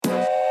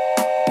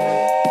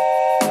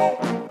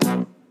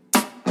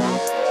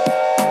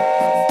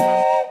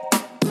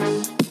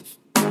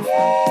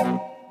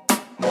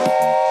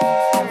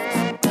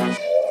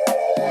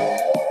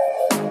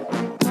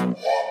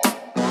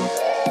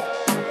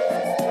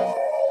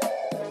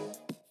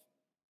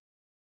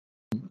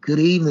Good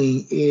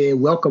evening.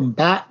 Welcome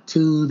back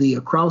to the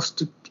Across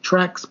the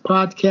Tracks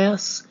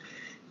podcast.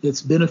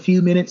 It's been a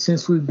few minutes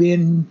since we've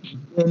been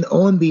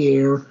on the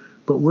air,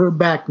 but we're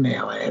back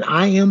now. And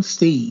I am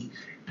Steve.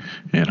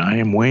 And I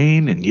am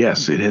Wayne. And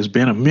yes, it has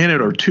been a minute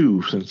or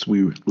two since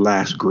we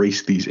last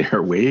graced these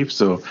airwaves.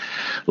 So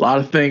a lot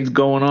of things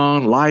going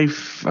on,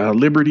 life,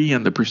 liberty,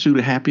 and the pursuit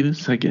of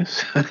happiness, I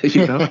guess,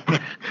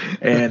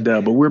 And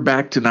but we're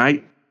back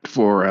tonight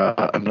for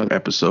another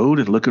episode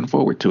and looking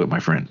forward to it, my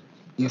friend.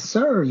 Yes,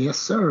 sir. Yes,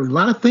 sir. A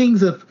lot of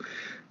things have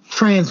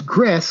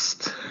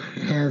transgressed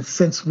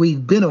since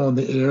we've been on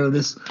the air,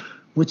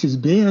 which has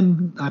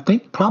been, I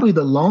think, probably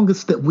the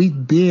longest that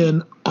we've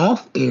been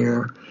off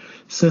air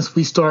since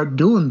we started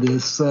doing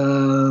this,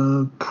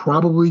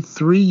 probably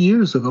 3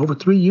 years ago, over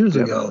 3 years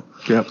ago.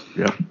 Yep.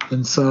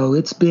 And so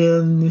it's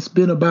been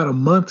about a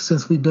month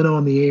since we've been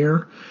on the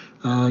air.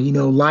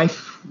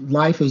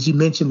 Life, as you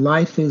mentioned,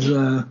 life is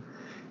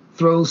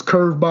throws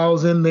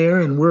curveballs in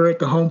there, and we're at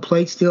the home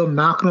plate still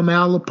knocking them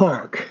out of the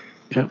park.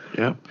 Yep.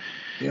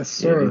 Yes,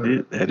 sir.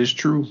 Yeah, that is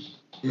true.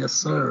 Yes,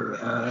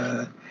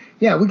 sir.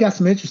 We got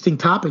some interesting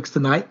topics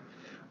tonight.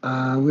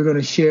 We're going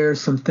to share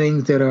some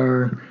things that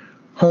are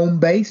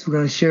home-based. We're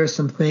going to share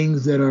some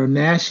things that are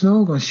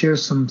national. We're going to share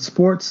some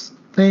sports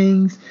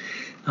things,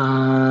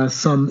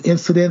 some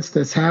incidents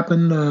that's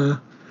happened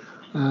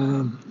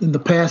in the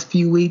past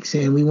few weeks,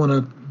 and we want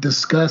to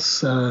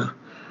discuss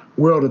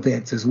world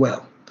events as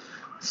well.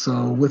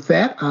 So with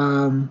that,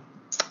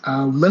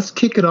 let's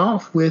kick it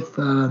off with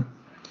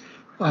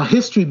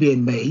history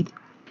being made.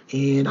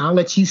 And I'll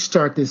let you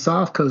start this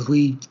off because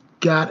we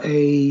got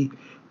a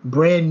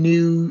brand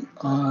new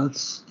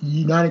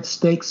United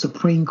States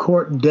Supreme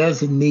Court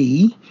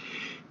designee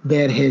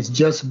that has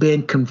just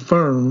been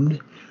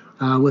confirmed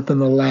within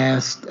the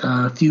last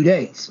few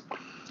days.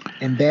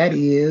 And that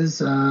is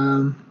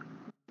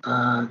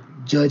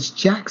Judge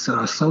Jackson,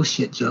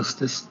 Associate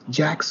Justice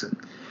Jackson.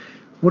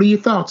 What are your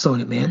thoughts on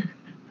it, man?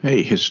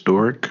 Hey,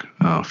 historic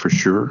for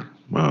sure.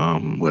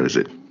 What is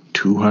it?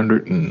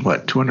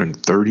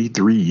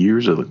 233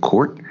 years of the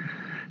court,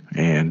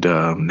 and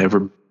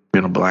never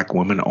been a black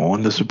woman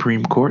on the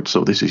Supreme Court.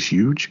 So this is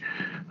huge,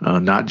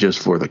 not just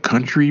for the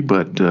country,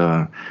 but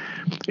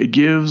it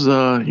gives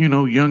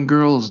young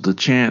girls the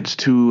chance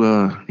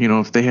to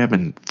if they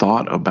haven't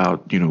thought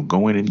about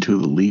going into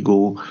the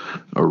legal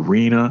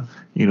arena,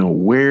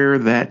 where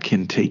that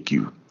can take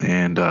you.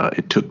 And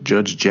it took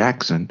Judge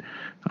Jackson.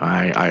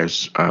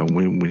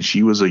 When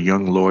she was a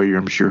young lawyer,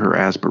 I'm sure her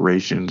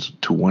aspirations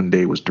to one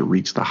day was to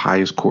reach the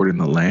highest court in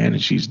the land,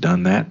 and she's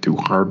done that through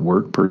hard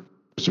work,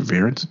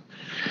 perseverance.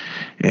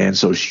 And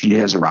so she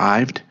has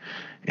arrived,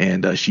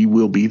 and she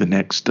will be the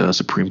next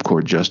Supreme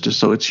Court justice.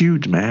 So it's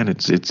huge, man.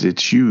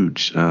 It's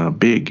huge,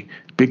 big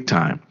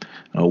time.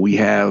 We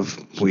have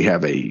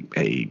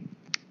a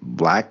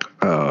black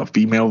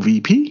female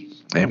VP,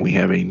 and we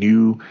have a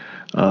new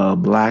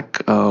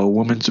black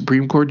woman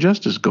Supreme Court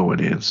justice going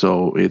in.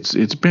 So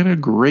it's been a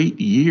great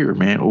year,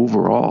 man,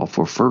 overall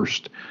for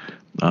first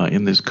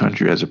in this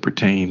country as it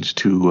pertains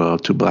to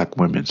black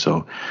women.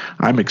 So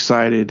I'm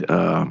excited,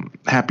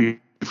 happy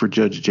for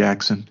Judge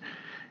Jackson.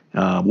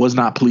 Was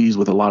not pleased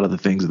with a lot of the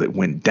things that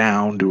went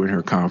down during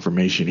her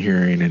confirmation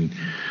hearing. And,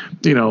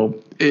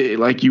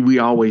 we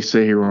always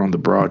say here on the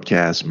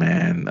broadcast,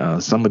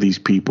 man, some of these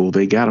people,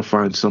 they got to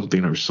find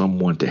something or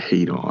someone to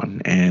hate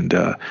on. And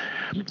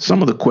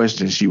some of the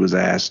questions she was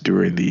asked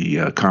during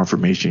the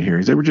confirmation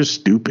hearings, they were just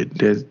stupid.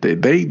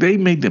 They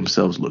made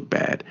themselves look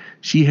bad.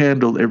 She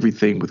handled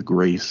everything with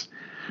grace.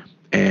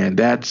 And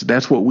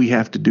that's what we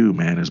have to do,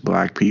 man, as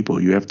black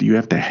people. You have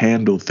to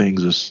handle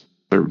things a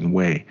certain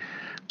way.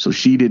 So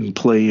she didn't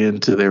play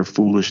into their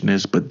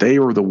foolishness, but they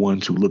were the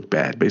ones who looked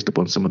bad based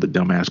upon some of the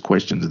dumbass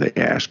questions they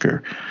asked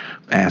her.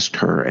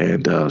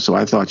 And so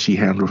I thought she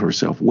handled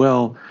herself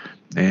well,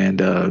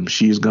 and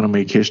she is going to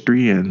make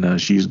history,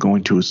 and she's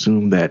going to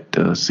assume that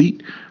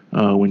seat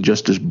when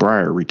Justice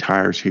Breyer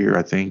retires here,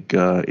 I think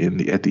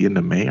at the end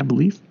of May, I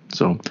believe.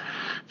 So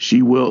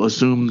she will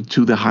assume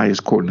to the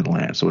highest court in the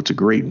land. So it's a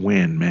great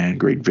win, man,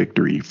 great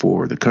victory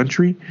for the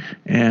country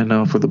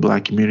and for the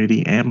black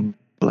community and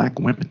black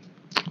women.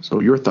 So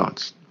your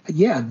thoughts?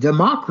 Yeah,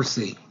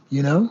 democracy,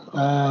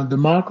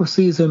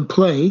 democracy is in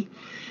play.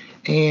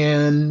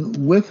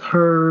 And with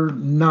her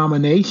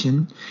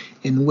nomination,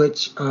 in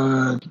which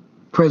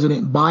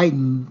President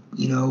Biden,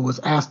 was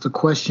asked a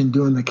question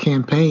during the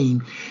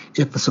campaign,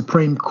 if the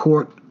Supreme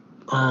Court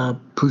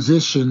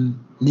position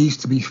needs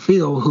to be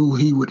filled, who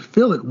he would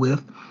fill it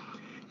with.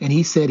 And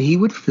he said he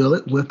would fill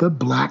it with a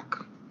black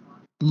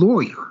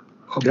lawyer,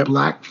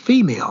 black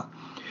female.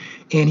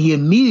 And he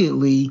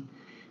immediately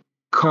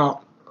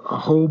caught a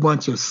whole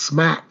bunch of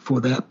smack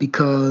for that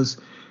because,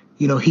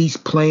 he's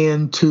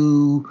playing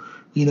to,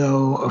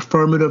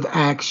 affirmative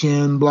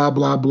action, blah,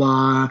 blah,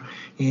 blah.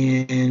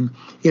 And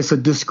it's a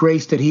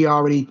disgrace that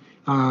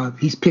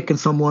he's picking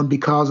someone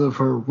because of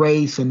her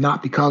race and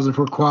not because of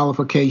her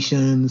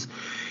qualifications.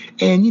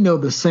 And,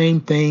 the same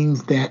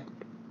things that,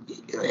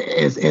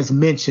 as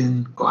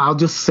mentioned, I'll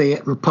just say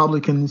it,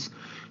 Republicans,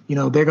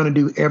 they're going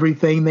to do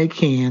everything they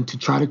can to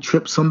try to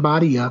trip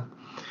somebody up.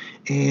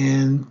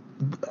 And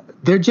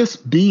they're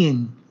just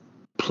being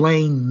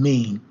plain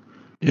mean,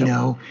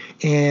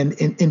 and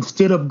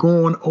instead of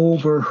going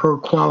over her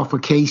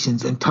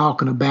qualifications and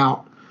talking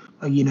about,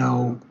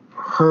 her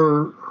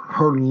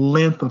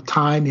length of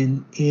time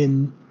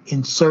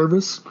in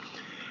service,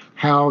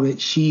 how that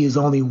she is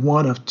only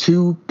one of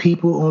two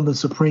people on the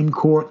Supreme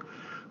Court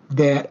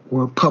that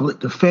were public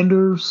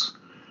defenders.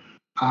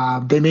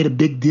 They made a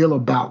big deal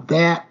about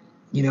that,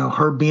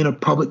 her being a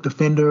public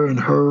defender and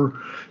her,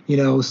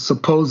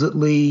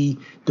 supposedly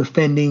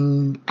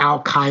defending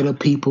Al-Qaeda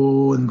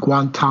people in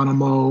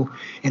Guantanamo,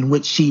 in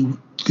which she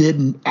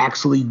didn't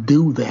actually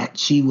do that.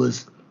 She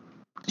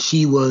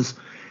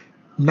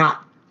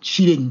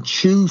didn't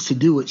choose to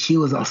do it. She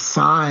was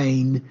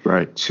assigned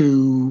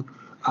to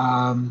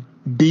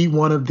be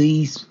one of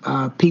these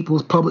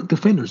people's public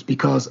defenders,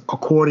 because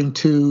according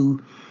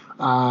to,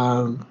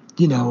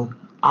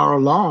 our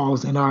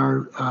laws and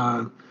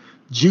our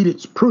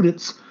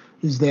jurisprudence,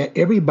 is that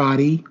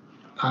everybody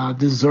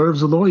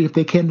deserves a lawyer if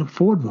they can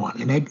afford one.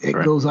 And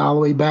it goes all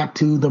the way back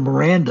to the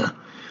Miranda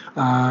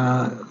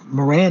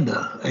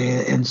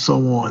and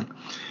so on.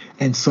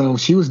 And so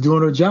she was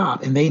doing her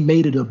job, and they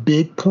made it a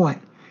big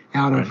point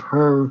out of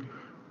her,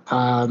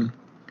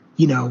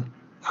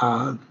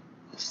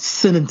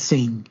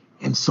 sentencing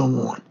and so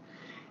on.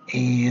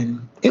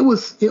 And it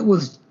was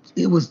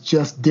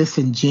just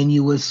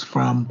disingenuous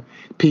from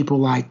people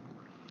like,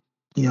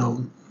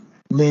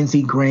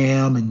 Lindsey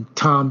Graham and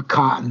Tom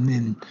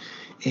Cotton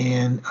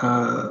and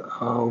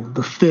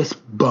the fist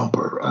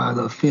bumper,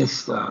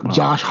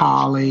 Josh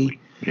Hawley.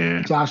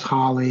 Yeah. Josh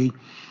Hawley.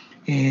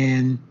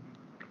 And,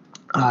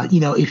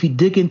 if you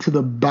dig into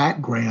the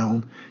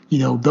background,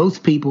 those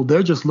people,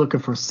 they're just looking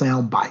for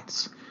sound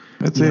bites.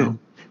 That's it.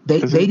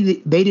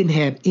 They didn't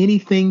have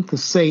anything to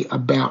say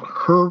about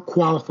her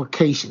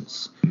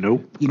qualifications.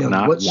 Nope.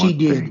 Not what she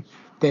did. Thing.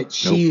 That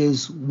she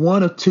is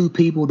one of two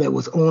people that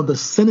was on the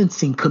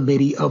sentencing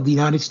committee of the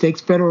United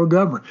States federal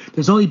government.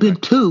 There's only been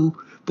two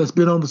that's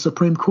been on the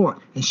Supreme Court,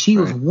 and she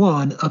was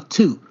one of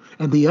two.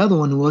 And the other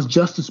one was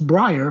Justice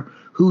Breyer,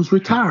 who's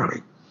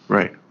retiring.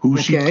 Right. Who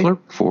she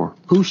clerked for.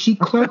 Who she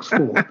clerks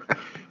for.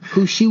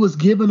 Who she was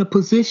given a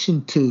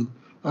position to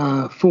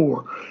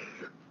for.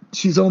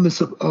 She's on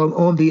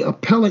the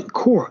appellate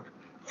court.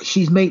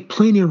 She's made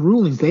plenty of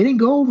rulings. They didn't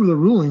go over the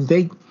rulings.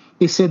 They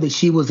said that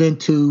she was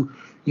into,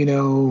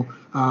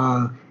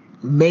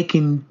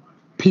 making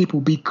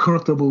people be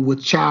comfortable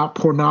with child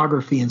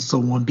pornography and so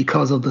on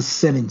because of the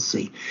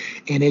sentencing.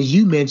 And as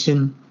you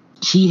mentioned,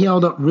 she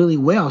held up really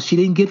well. She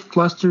didn't get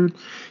flustered.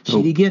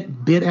 She didn't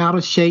get bent out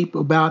of shape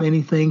about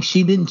anything.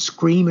 She didn't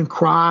scream and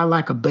cry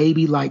like a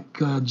baby like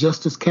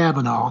Justice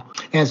Kavanaugh.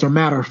 As a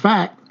matter of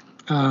fact,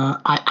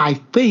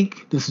 I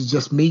think, this is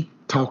just me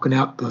talking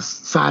out the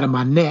side of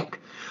my neck,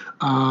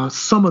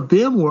 some of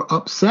them were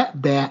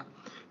upset that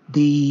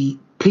the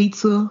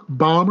pizza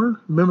bomber,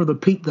 remember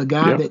the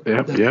guy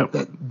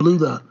that blew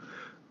the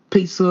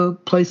pizza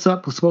place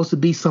up, was supposed to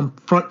be some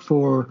front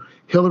for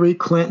Hillary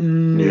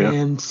Clinton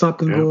and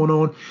something going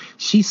on.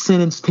 She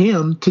sentenced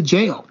him to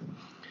jail.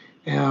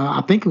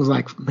 I think it was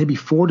like maybe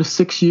 4 to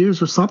 6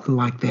 years or something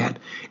like that.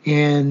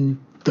 And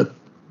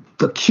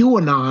the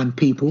QAnon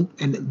people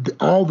and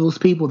all those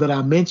people that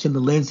I mentioned,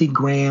 the Lindsey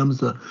Grahams,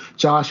 the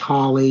Josh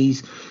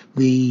Hawleys,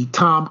 the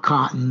Tom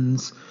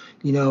Cottons,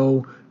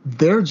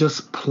 they're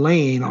just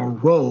playing a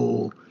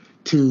role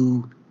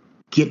to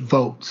get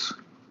votes.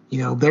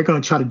 They're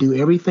going to try to do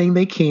everything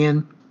they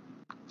can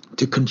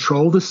to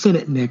control the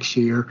Senate next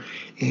year.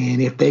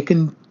 And if they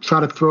can try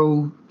to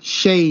throw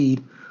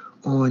shade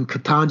on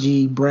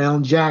Ketanji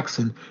Brown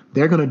Jackson,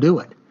 they're going to do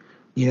it,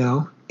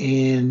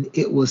 and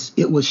it was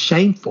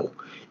shameful.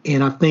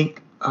 And I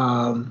think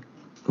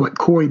what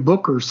Cory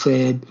Booker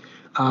said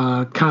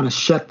kind of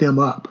shut them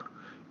up,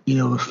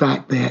 the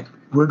fact that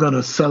we're going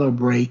to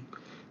celebrate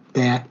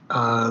that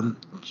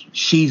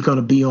she's going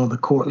to be on the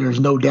court. There's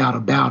no doubt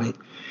about it.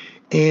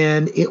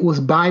 And it was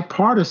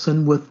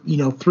bipartisan with,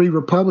 3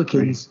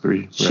 Republicans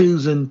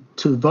choosing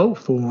to vote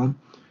for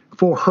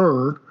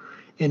her.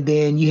 And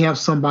then you have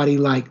somebody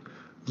like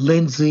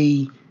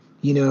Lindsey,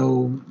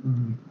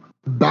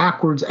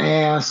 backwards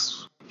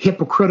ass,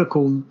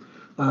 hypocritical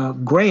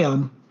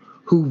Graham,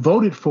 who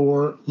voted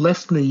for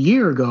less than a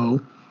year ago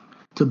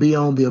to be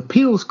on the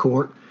appeals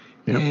court.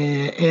 Yep.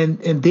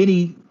 And then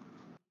he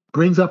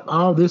brings up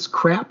all this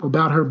crap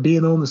about her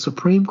being on the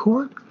Supreme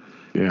Court.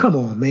 Yeah. Come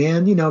on,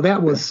 man.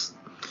 That was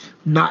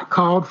not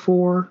called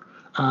for.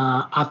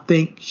 I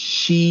think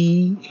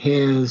she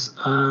has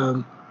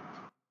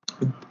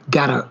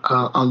got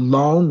a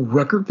long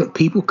record that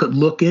people could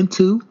look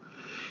into.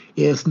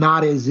 It's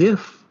not as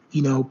if,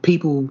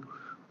 people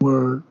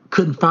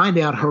couldn't find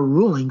out her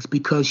rulings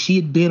because she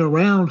had been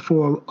around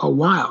for a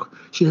while.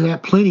 She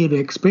had plenty of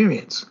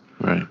experience.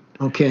 Right.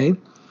 Okay.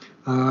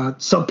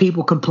 Some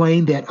people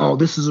complain that,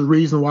 this is a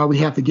reason why we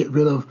have to get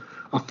rid of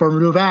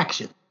affirmative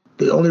action.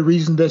 The only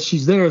reason that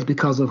she's there is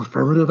because of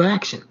affirmative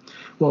action.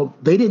 Well,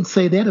 they didn't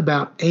say that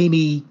about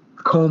Amy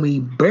Coney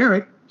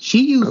Barrett.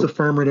 She used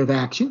affirmative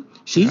action.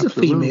 She's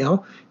Absolutely. a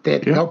female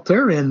that Yeah. helped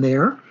her in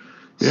there.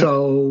 Yeah.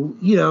 So,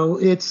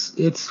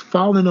 it's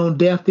falling on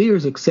deaf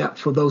ears, except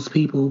for those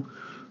people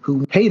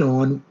who hate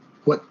on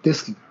what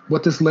this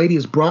lady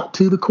has brought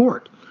to the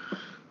court.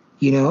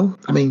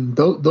 I mean,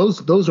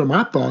 those are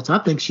my thoughts. I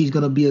think she's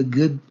going to be a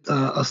good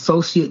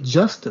associate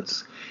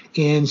justice,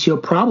 and she'll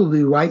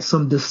probably write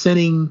some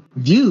dissenting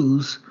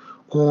views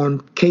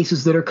on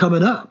cases that are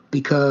coming up,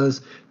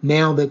 because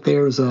now that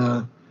there's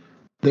a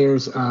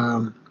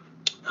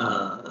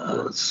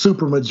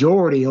super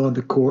majority on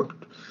the court,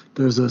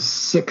 there's a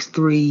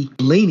 6-3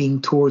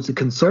 leaning towards the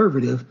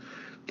conservative,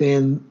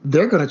 then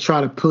they're going to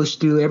try to push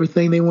through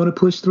everything they want to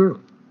push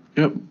through.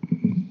 Yep.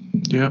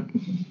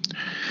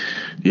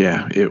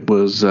 Yeah, it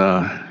was, like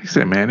I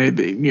said, man,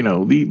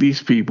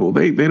 these people,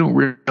 they don't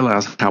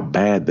realize how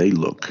bad they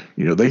look.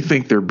 They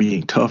think they're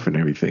being tough and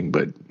everything,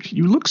 but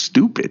you look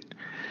stupid.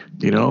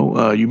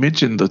 You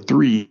mentioned the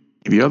three.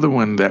 The other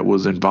one that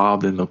was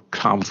involved in the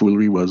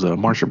tomfoolery was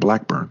Marsha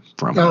Blackburn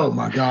from. Oh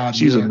my God,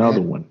 she's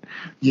another one.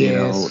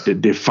 Yes. To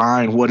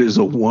define what is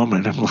a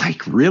woman. I'm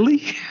like,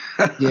 really?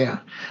 Yeah.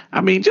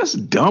 I mean,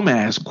 just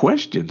dumbass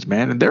questions,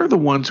 man. And they're the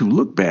ones who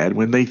look bad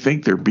when they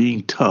think they're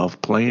being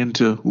tough, playing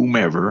to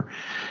whomever.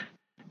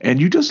 And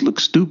you just look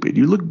stupid.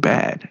 You look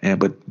bad.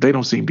 But they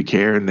don't seem to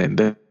care. And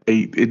then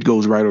it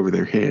goes right over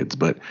their heads.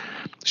 But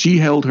she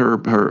held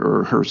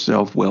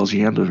herself well.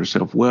 She handled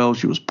herself well.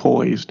 She was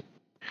poised.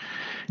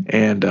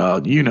 And,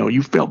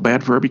 you felt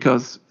bad for her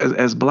because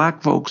as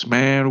black folks,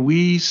 man,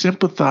 we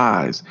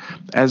sympathize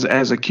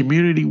as a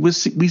community. We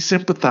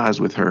sympathize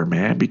with her,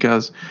 man,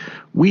 because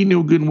we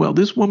knew good and well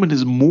this woman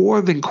is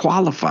more than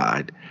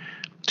qualified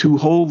to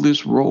hold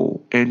this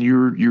role. And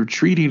you're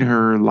treating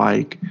her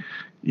like,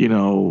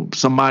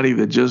 somebody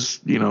that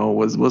just,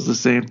 was the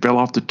saying, fell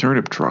off the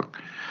turnip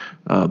truck.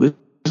 This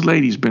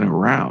lady's been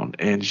around,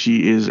 and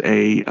she is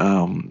a,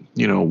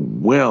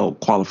 well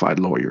qualified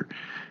lawyer.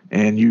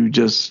 And you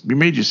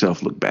made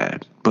yourself look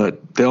bad,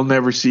 but they'll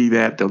never see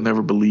that. They'll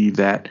never believe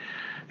that.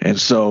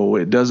 And so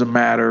it doesn't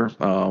matter.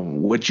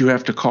 What you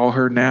have to call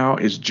her now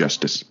is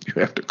Justice. You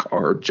have to call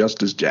her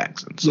Justice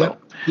Jackson. So.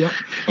 Yep.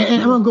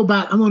 And I'm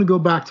going to go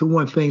back to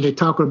one thing. They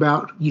talk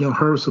about,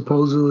 her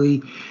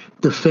supposedly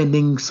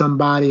defending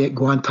somebody at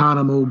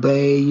Guantanamo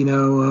Bay,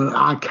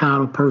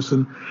 ICAO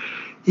person.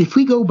 If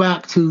we go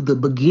back to the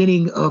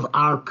beginning of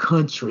our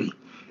country,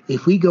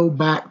 if we go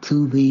back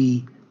to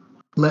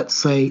let's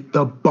say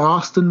the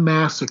Boston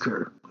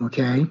Massacre,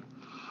 okay?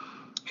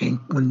 And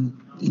when,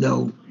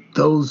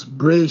 those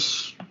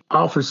British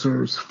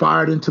officers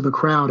fired into the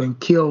crowd and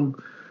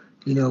killed,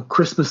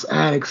 Christmas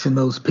addicts and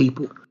those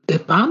people.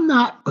 If I'm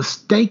not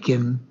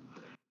mistaken,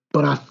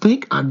 but I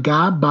think a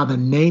guy by the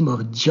name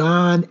of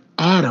John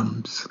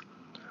Adams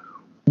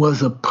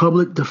was a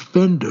public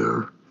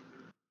defender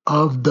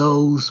of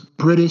those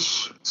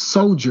British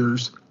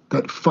soldiers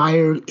that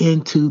fired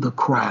into the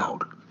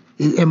crowd.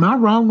 Am I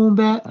wrong on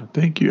that? I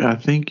think you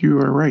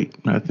are right.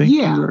 I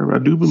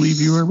do believe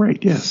you are right.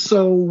 Yes.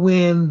 So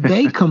when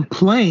they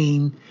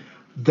complain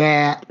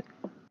that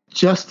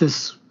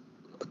Justice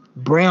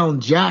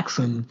Brown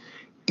Jackson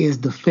is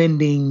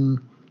defending,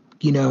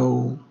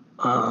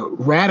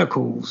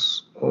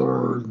 radicals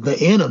or the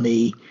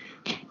enemy,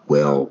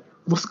 well,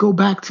 let's go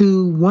back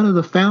to one of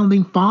the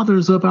founding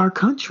fathers of our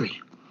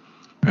country.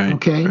 Right.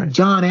 Okay, right.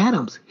 John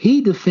Adams.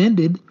 He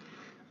defended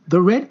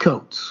the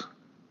Redcoats.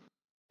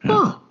 Yeah.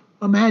 Huh.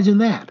 Imagine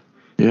that.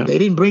 Yeah. They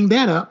didn't bring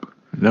that up.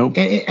 Nope.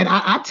 And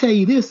I tell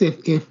you this: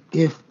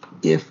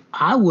 if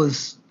I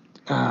was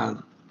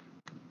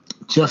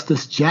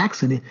Justice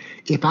Jackson,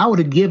 if I would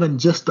have given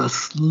just a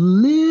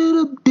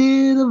little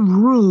bit of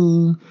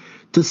room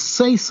to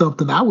say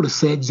something, I would have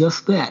said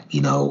just that.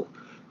 You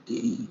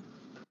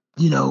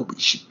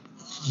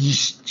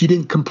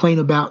didn't complain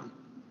about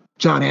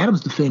John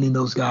Adams defending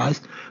those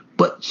guys,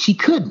 but she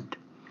couldn't.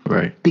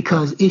 Right.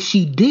 Because if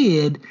she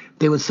did,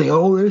 they would say,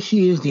 "Oh, there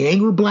she is, the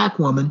angry black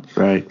woman."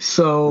 Right.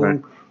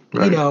 So,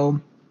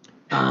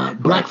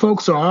 black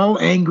folks are all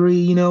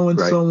angry, and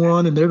so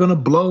on, and they're going to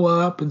blow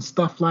up and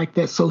stuff like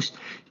that. So,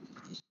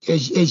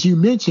 as you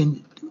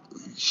mentioned,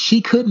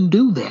 she couldn't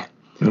do that.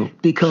 No.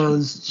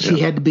 Because she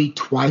had to be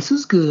twice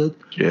as good,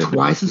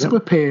 twice as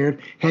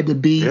prepared, had to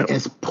be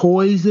as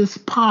poised as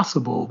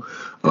possible.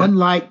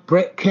 Unlike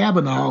Brett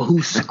Kavanaugh,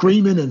 who's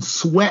screaming and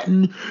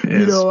sweating,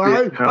 I'm spitting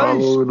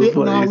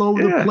all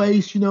over the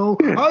place.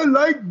 I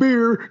like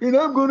beer, and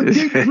I'm going to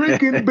keep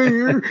drinking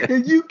beer,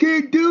 and you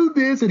can't do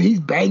this. And he's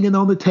banging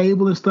on the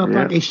table and stuff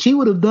like that. If she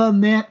would have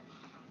done that,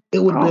 it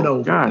would have been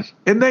over. Gosh.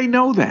 And they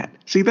know that.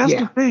 See, that's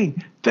the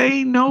thing.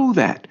 They know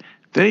that.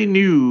 They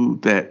knew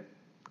that.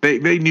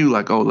 They knew,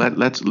 like,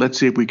 let's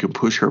see if we can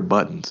push her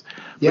buttons.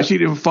 But she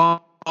didn't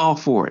fall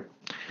for it.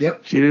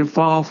 Yep. She didn't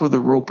fall for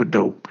the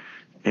rope-a-dope.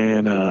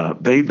 And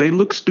they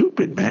look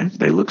stupid, man.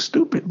 They look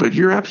stupid. But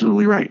you're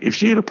absolutely right. If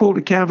she had pulled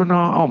a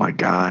Kavanaugh, oh my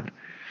God,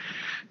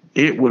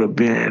 it would have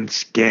been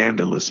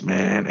scandalous,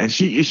 man. And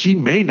she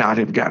may not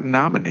have gotten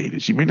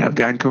nominated. She may not have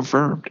gotten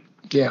confirmed.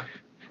 Yeah.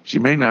 She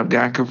may not have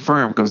gotten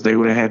confirmed because they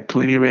would have had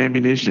plenty of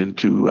ammunition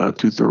to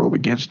throw up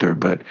against her.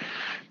 But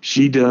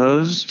she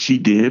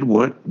did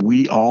what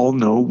we all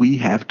know we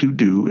have to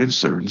do in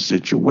certain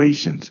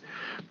situations.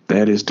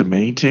 That is to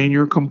maintain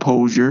your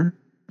composure,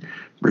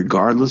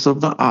 regardless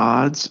of the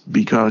odds,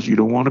 because you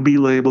don't want to be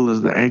labeled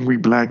as the angry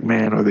black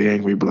man or the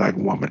angry black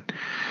woman.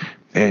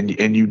 And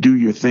you do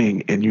your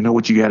thing, and you know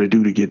what you got to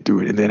do to get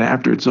through it. And then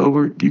after it's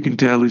over, you can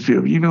tell these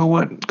people, you know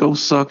what? Go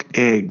suck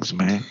eggs,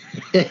 man.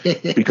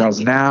 Because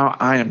now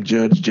I am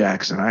Judge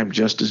Jackson. I am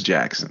Justice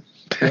Jackson.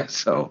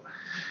 So,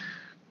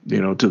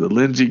 to the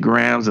Lindsey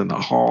Grahams and the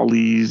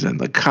Hawleys and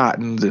the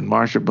Cottons and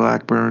Marsha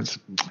Blackburns,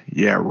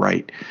 yeah,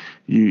 right.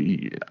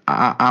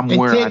 I'm and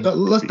where Ted,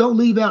 let's don't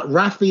leave out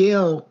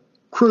Raphael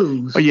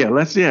Cruz. Oh yeah,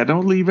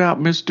 don't leave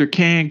out Mr.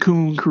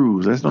 Cancun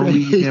Cruz. Let's don't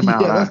leave him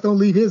out. Let's don't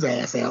leave his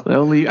ass out.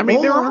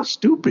 They're all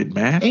stupid,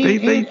 man.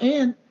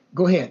 And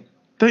go ahead.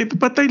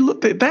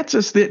 That's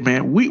just it,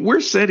 man.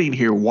 We're sitting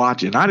here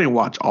watching. I didn't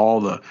watch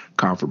all the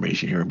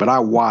confirmation hearing, but I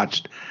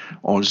watched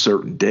on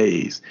certain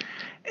days,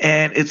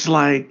 and it's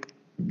like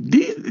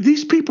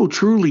these people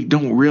truly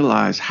don't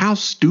realize how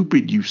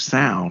stupid you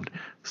sound.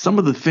 Some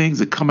of the things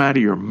that come out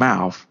of your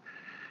mouth.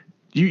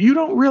 You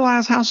don't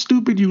realize how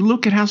stupid you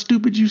look and how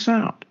stupid you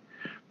sound,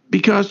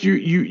 because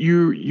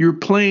you're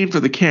playing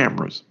for the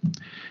cameras,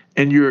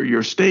 and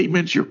your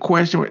statements, your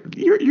question,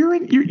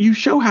 you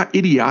show how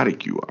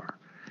idiotic you are,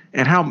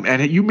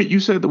 and you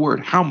said the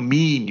word how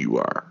mean you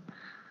are.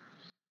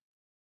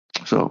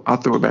 So I'll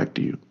throw it back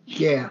to you.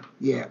 Yeah.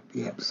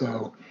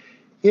 So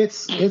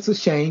it's a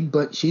shame,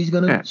 but she's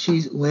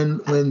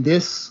when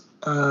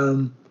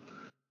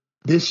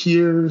this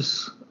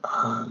year's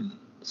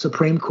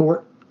Supreme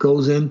Court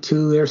goes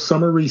into their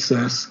summer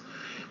recess,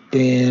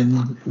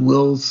 then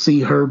we'll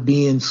see her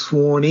being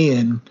sworn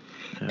in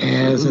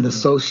as an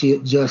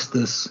associate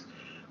justice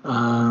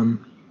by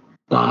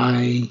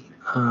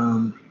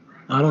I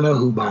don't know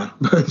who by,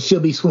 but she'll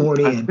be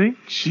sworn in. I think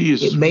she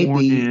is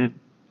sworn in.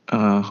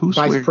 Who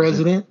Vice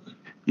President?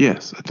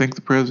 Yes, I think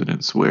the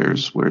president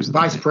swears. Where's the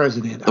Vice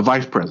President? The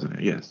Vice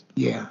President, yes.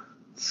 Yeah.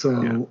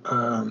 So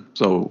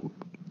so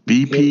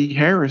VP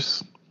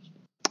Harris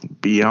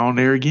be on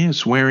there again,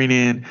 swearing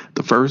in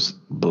the first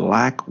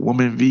black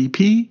woman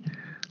VP.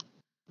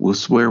 Will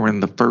swear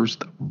in the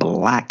first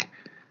black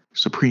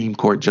Supreme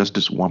Court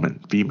Justice woman,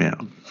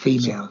 female.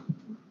 So,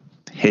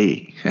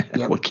 hey,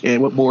 yep.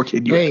 What more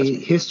can you ask?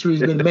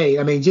 History's been made.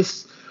 I mean,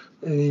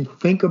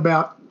 think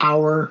about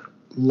our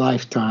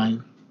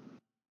lifetime,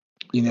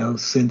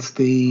 since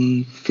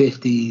the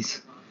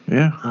 50s.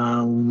 Yeah.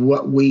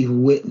 What we've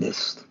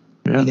witnessed,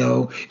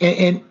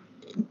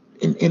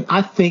 and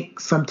I think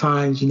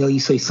sometimes, you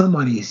say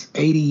somebody's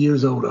 80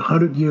 years old,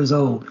 100 years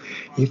old.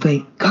 You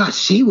think, gosh,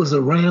 she was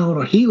around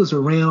or he was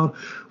around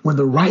when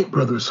the Wright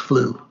brothers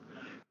flew,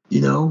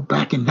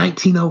 back in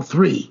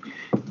 1903.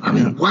 I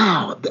mean,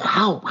 wow,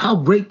 how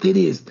great that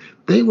is.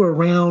 They were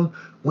around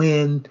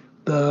when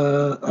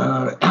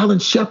the Alan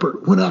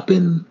Shepard went up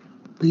in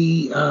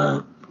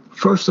the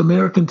first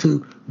American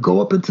to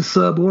go up into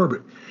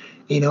suborbit,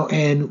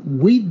 and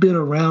we've been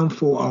around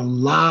for a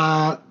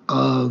lot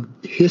of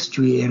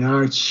history in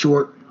our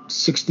short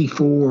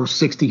 64 or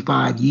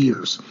 65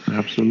 years.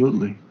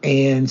 Absolutely.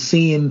 And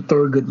seeing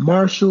Thurgood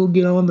Marshall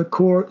get on the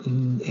court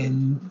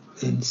in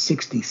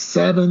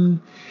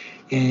 67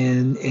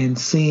 and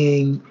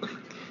seeing,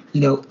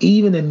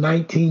 even in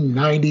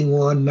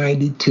 1991,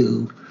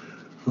 92,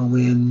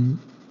 when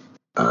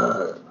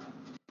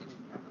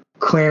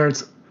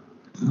Clarence,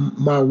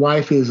 my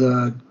wife is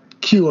a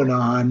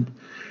QAnon,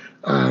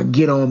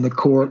 get on the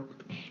court.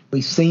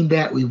 We've seen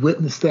that. We've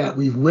witnessed that.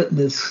 We've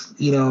witnessed,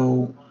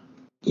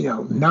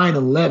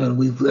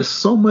 9/11. There's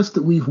so much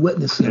that we've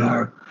witnessed in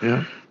our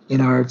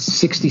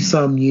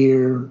 60-some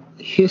year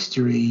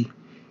history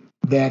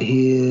that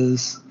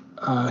is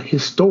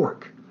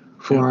historic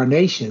for our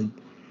nation,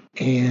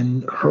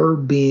 and her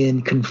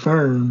being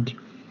confirmed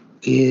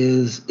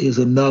is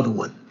another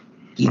one.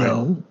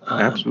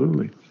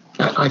 Absolutely.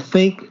 I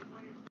think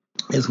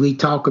as we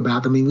talk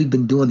about, we've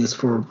been doing this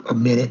for a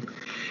minute.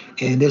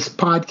 And this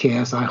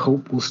podcast, I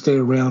hope, will stay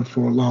around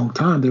for a long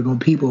time.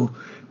 People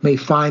may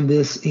find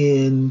this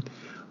in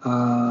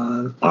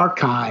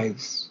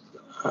archives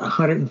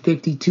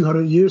 150,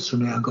 200 years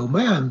from now and go,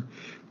 man,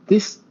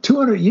 this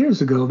 200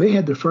 years ago, they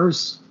had the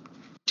first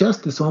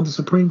justice on the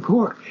Supreme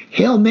Court.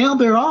 Hell, now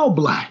they're all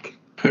black.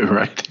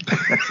 Right.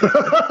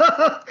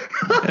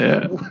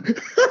 Yeah.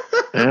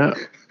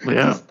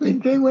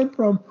 They went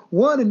from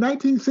one in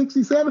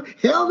 1967.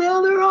 Hell,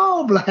 now they're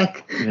all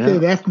black. Yeah.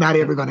 That's not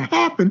ever going to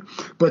happen,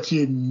 but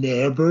you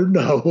never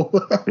know.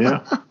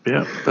 Yeah.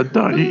 But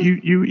Don,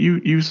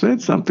 you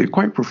said something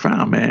quite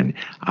profound, man.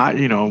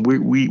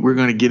 We're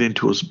going to get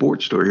into a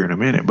sports story here in a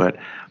minute, but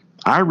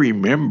I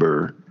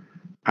remember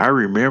when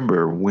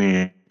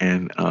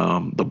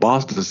the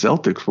Boston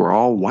Celtics were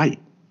all white.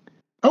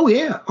 Oh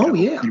yeah.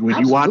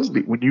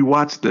 When you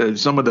watch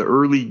some of the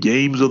early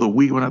games of the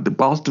week, when the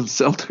Boston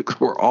Celtics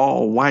were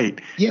all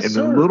white, yes, and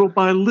sir. then little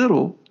by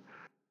little,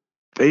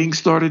 things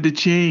started to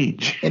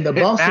change. And the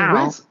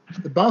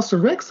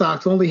Boston Red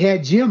Sox only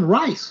had Jim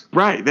Rice.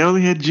 Right. They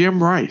only had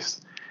Jim Rice.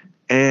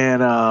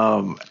 And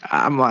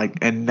I'm like,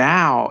 and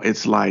now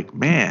it's like,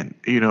 man,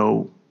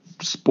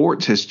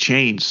 sports has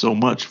changed so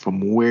much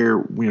from where,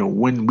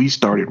 when we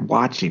started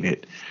watching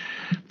it,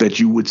 that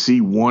you would see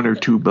one or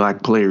two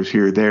black players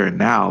here or there. And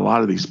now a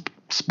lot of these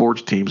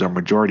sports teams are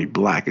majority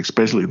black,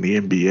 especially in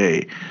the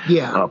NBA.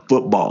 Yeah.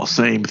 Football,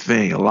 same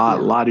thing. A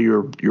lot of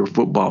your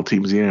football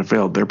teams in the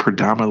NFL, they're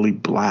predominantly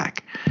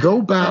black.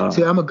 Go back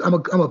to I'm a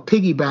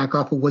piggyback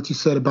off of what you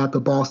said about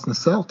the Boston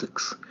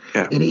Celtics.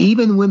 Yeah. And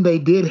even when they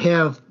did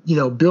have,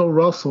 Bill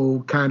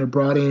Russell kind of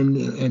brought in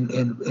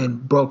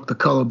and broke the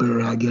color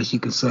barrier, I guess you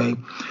could say.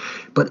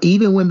 But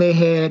even when they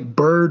had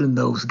Bird and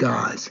those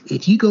guys,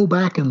 if you go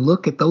back and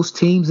look at those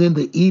teams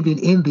even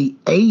in the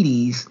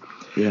 80s,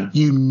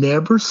 you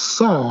never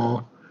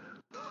saw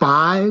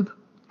 5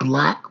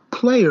 black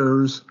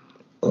players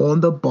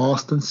on the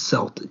Boston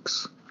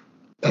Celtics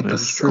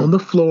on the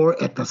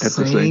floor at the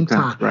same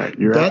time. Right.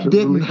 That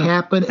didn't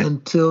happen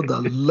until the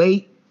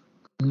late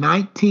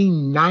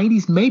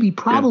 1990s,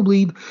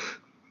 probably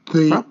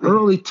the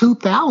early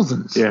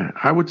 2000s. Yeah,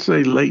 I would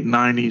say late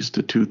 90s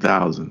to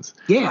 2000s.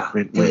 Yeah,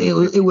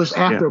 it was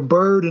after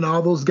Bird and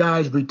all those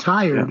guys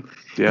retired,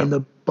 and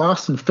the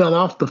Boston fell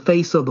off the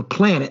face of the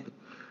planet.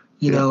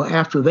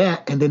 After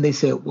that, and then they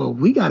said, well,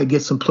 we got to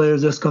get some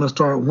players that's going to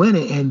start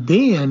winning, and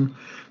then.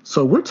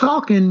 So we're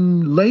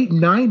talking late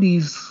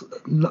 90s,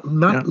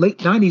 late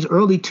 90s,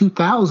 early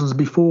 2000s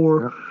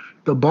before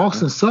the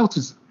Boston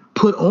Celtics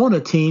put on a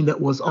team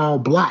that was all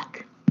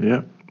black.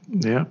 Yeah.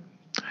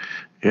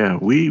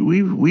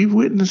 We've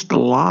witnessed a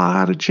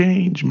lot of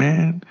change,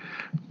 man.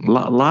 A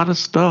lot of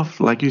stuff.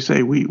 Like you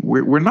say,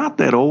 we're not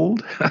that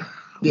old, but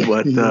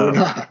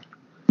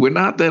we're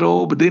not that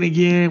old. But then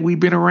again, we've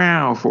been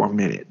around for a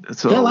minute.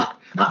 So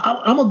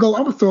I'm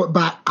gonna throw it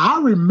back.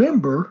 I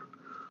remember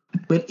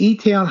when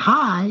E-Town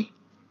High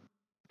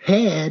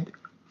had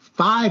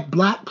 5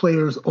 black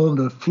players on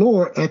the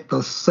floor at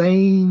the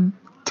same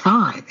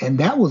time, and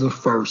that was a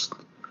first.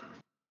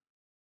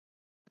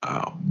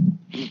 Oh,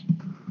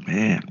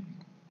 man.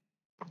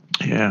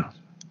 Yeah.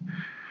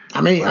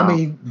 I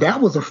mean,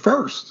 that was a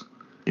first.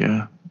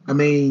 Yeah.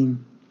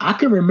 I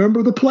can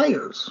remember the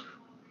players.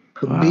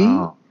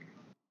 Me,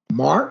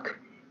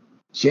 Mark,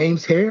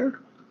 James Hare,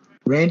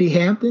 Randy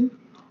Hampton,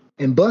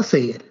 and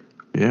Bushead.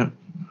 Yeah.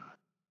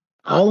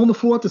 All on the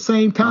floor at the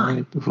same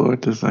time.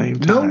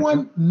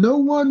 No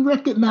one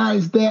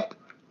recognized that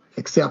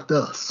except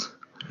us.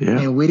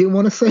 Yeah. And we didn't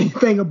want to say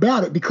anything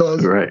about it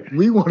because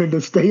we wanted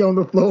to stay on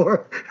the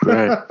floor.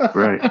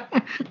 Right.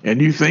 And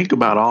you think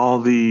about all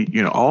the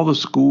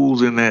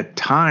schools in that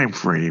time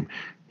frame,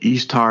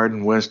 East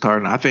Hardin, West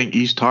Hardin. I think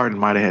East Hardin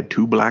might have had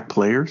 2 black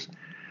players.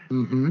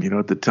 Mm-hmm.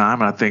 At the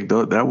time, I think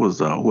that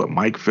was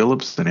Mike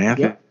Phillips and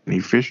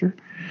Anthony Fisher.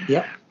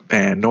 Yep.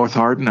 And North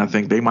Hardin, I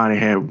think they might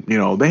have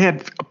they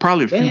had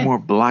probably a few more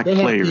black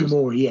players. A few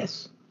more,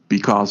 yes.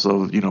 Because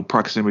of,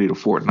 proximity to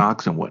Fort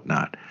Knox and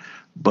whatnot.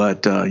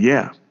 But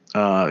it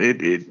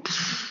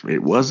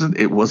wasn't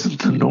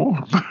the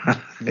norm.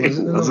 It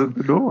wasn't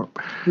the norm.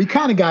 We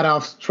kind of got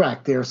off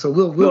track there, so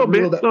we'll reel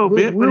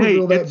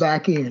that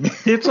back in.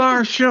 It's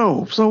our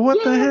show, so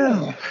what the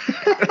hell?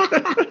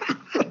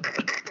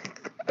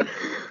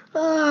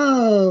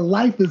 Oh,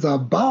 life is a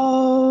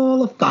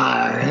ball of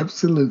fire.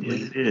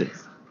 Absolutely. It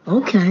is.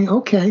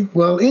 Okay.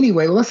 Well,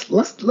 anyway, let's do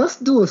a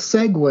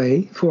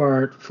segue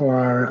for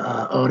our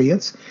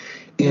audience,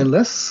 and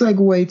let's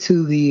segue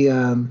to the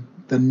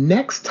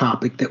next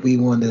topic that we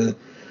want to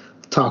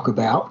talk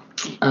about.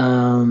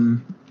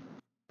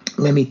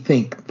 Let me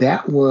think.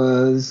 That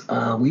was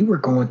we were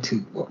going to.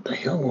 What the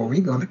hell were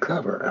we going to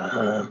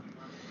cover?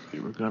 We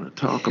were going to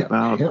talk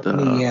about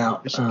me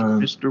out.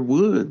 Mr.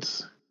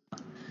 Woods.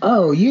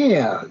 Oh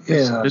yeah.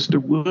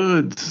 Mr.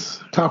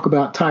 Woods. Talk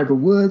about Tiger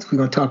Woods. We're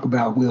going to talk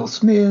about Will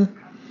Smith.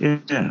 Yeah.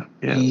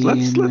 And,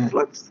 let's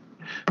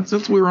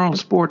since we're on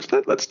sports,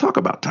 let's talk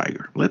about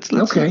Tiger. Let's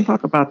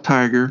talk about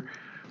Tiger.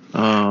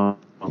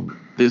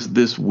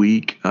 This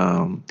week,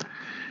 Tiger's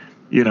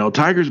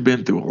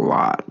been through a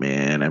lot,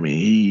 man.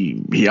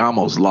 He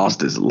almost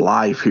lost his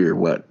life here.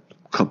 What,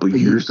 a couple of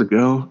years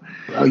ago?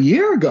 A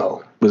year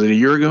ago. Was it a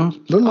year ago?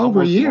 A little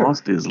over a year.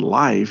 Lost his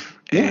life,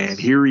 and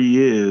here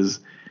he is.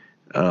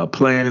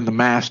 Playing in the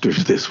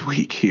Masters this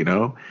week,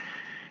 and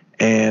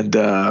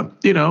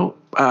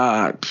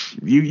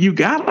you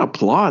gotta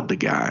applaud the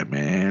guy,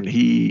 man.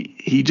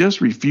 He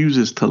just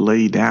refuses to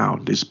lay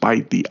down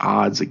despite the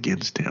odds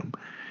against him.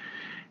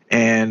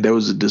 And there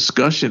was a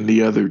discussion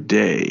the other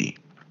day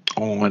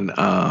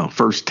on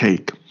First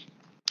Take,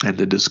 and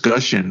the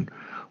discussion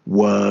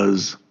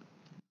was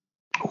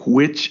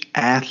which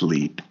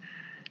athlete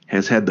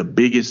has had the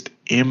biggest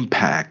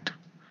impact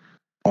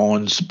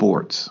on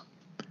sports.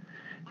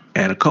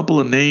 And a couple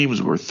of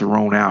names were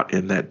thrown out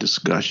in that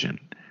discussion.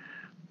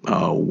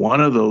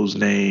 Two of those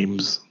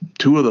names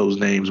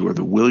were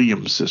the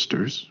Williams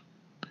sisters.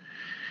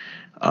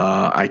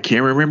 I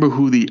can't remember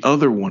who the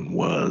other one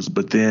was,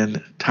 but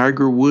then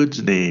Tiger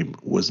Woods' name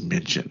was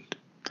mentioned.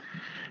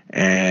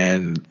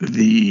 And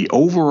the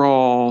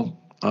overall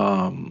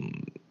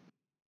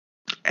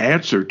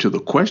answer to the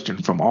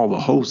question from all the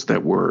hosts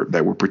that were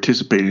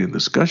participating in the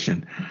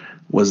discussion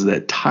was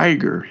that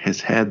Tiger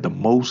has had the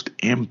most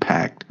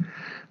impact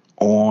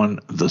on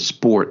the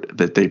sport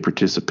that they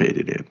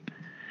participated in.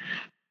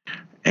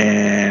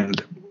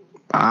 And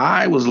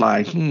I was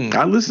like,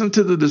 I listened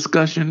to the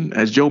discussion,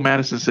 as Joe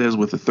Madison says,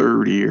 with the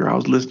third ear. I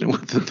was listening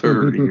with the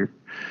third ear.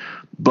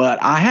 But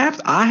I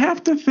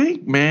have to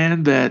think,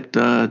 man, that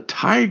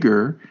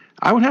Tiger,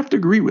 I would have to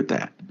agree with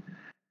that.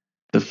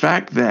 The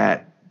fact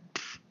that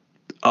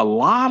a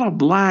lot of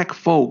black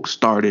folks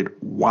started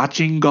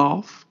watching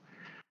golf,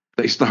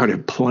 they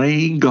started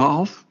playing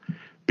golf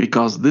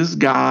because this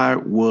guy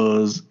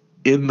was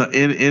in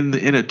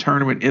a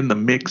tournament, in the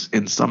mix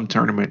in some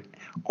tournament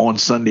on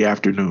Sunday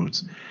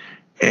afternoons,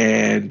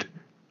 and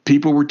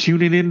people were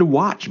tuning in to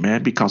watch,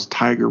 man, because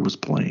Tiger was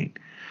playing.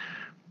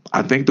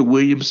 I think the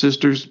Williams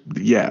sisters,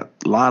 a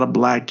lot of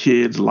black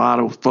kids, a lot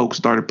of folks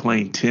started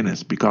playing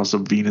tennis because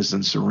of Venus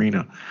and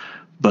Serena.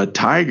 But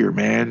Tiger,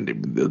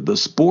 man, the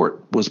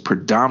sport was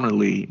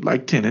predominantly,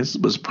 like tennis,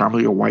 was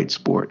probably a white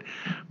sport.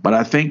 But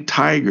I think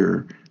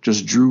Tiger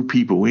just drew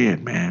people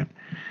in, man.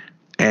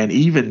 And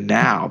even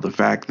now, the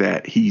fact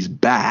that he's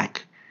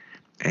back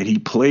and he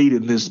played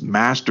in this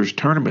Masters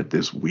tournament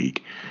this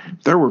week,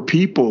 there were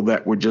people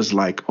that were just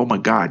like, oh, my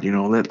God,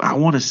 I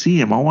want to see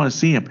him. I want to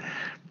see him.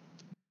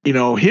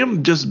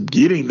 Him just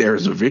getting there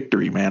is a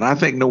victory, man. I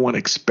think no one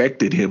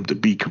expected him to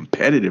be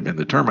competitive in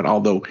the tournament,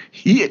 although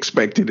he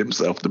expected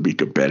himself to be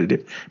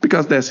competitive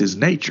because that's his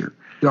nature.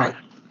 Right.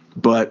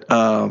 But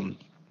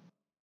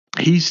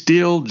he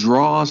still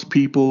draws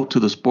people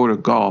to the sport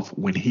of golf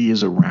when he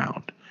is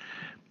around.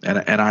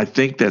 And I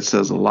think that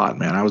says a lot,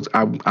 man.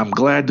 I'm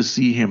glad to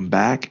see him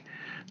back.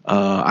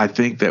 I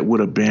think that would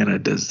have been a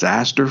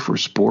disaster for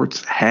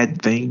sports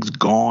had things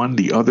gone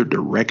the other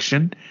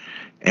direction.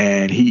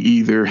 And he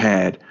either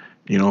had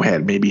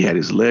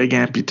his leg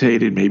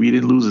amputated, maybe he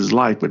didn't lose his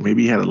life, but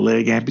maybe he had a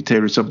leg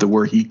amputated or something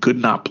where he could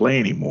not play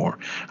anymore.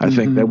 I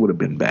think that would have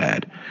been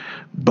bad.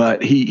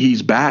 But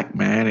he's back,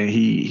 man, and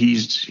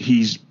he's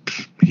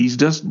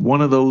just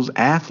one of those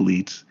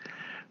athletes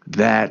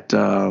that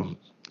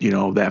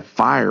that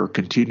fire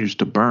continues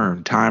to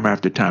burn time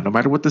after time. No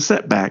matter what the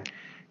setback,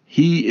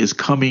 he is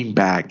coming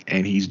back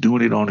and he's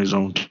doing it on his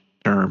own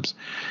terms.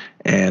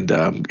 And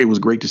it was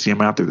great to see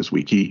him out there this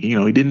week. He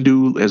didn't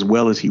do as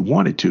well as he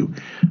wanted to,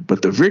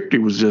 but the victory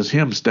was just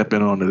him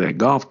stepping onto that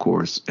golf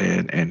course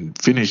and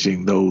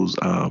finishing those.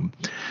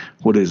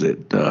 What is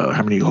it?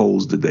 How many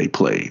holes did they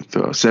play?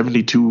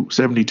 72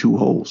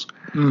 holes.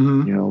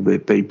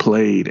 That they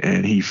played,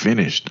 and he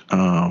finished.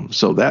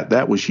 So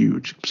that was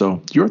huge.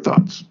 So your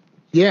thoughts?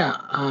 Yeah,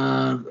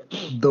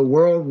 the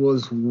world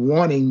was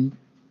waiting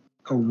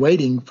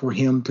for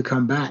him to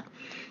come back.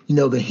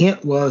 The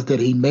hint was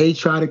that he may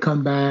try to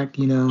come back.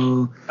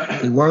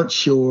 They weren't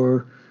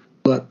sure,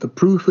 but the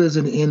proof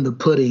isn't in the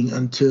pudding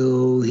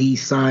until he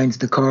signs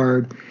the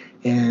card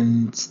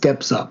and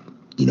steps up.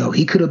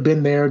 He could have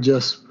been there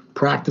just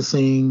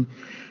practicing,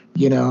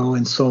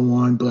 and so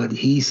on, but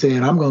he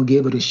said, I'm going to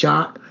give it a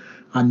shot.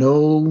 I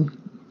know,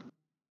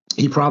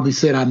 he probably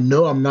said, I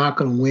know I'm not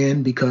going to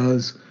win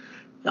because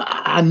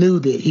I knew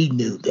that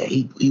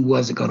he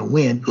wasn't going to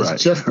win.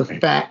 It's just the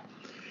fact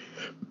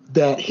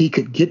that he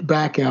could get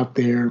back out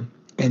there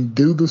and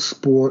do the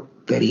sport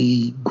that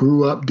he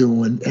grew up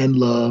doing and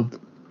loved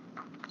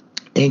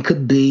and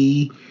could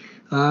be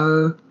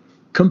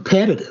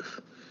competitive.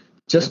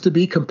 Just to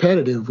be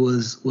competitive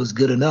was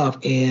good enough.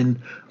 And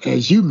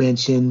as you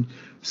mentioned,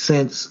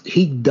 since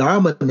he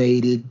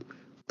dominated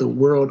the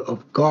world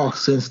of golf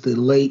since the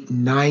late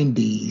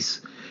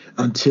 90s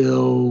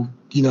until,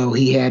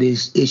 he had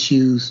his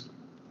issues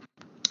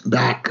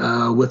back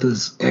with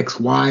his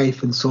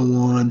ex-wife and so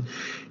on,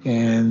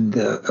 and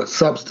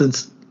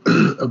substance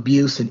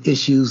abuse and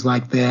issues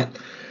like that.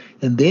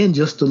 And then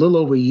just a little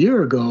over a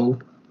year ago,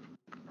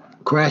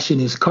 crashing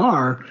his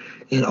car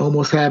and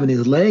almost having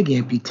his leg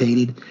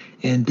amputated,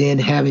 and then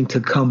having to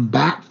come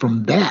back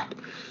from that.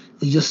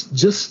 You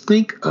just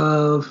think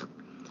of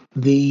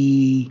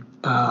the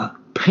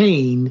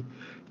pain.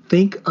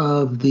 Think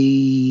of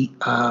the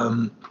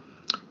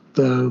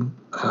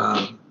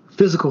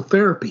physical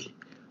therapy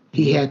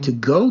he had to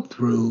go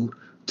through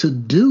to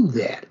do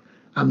that.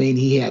 I mean,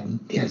 he had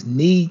his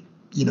knee,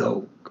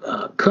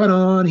 cut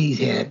on. He's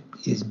had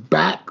his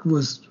back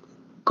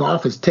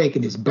golf has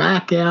taken his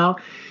back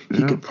out.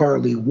 He could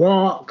partly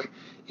walk,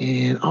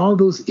 and all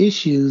those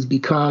issues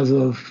because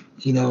of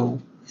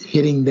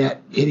hitting that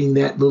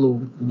little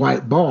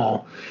white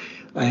ball,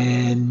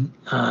 and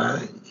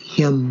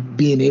him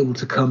being able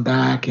to come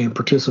back and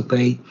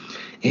participate,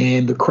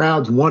 and the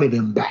crowds wanted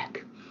him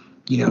back.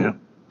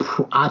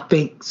 I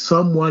think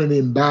some wanted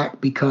him back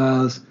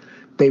because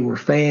they were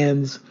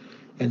fans,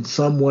 and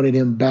some wanted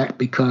him back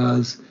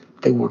because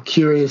they were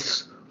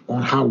curious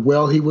on how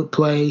well he would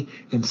play,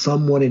 and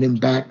some wanted him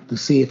back to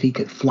see if he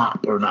could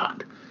flop or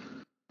not.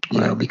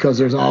 Because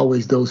there's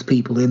always those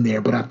people in there.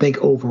 But I think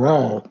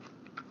overall,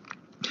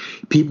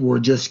 people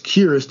were just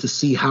curious to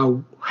see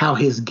how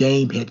his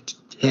game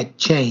had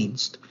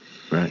changed.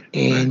 Right.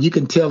 And you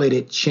can tell it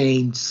had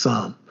changed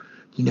some.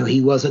 You know,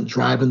 he wasn't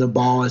driving the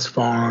ball as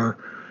far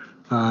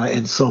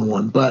and so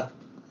on. But,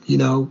 you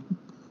know,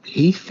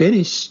 he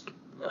finished,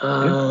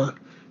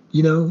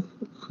 you know,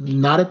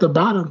 not at the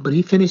bottom, but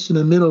he finished in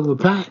the middle of the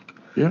pack.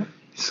 Yeah.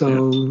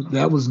 So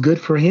that was good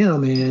for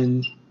him.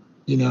 And,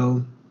 you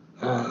know,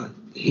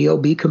 he'll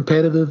be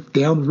competitive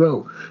down the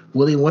road.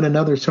 Will he win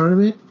another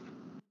tournament?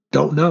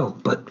 Don't know.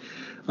 But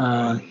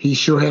he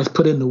sure has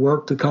put in the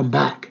work to come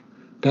back.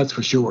 That's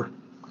for sure.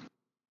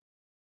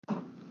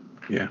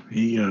 Yeah,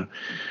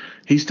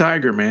 he's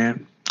Tiger,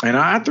 man. And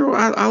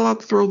I'll have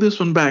to throw this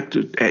one back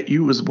at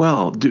you as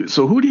well.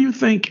 So who do you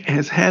think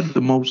has had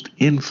the most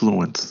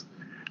influence,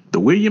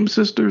 the Williams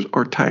sisters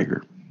or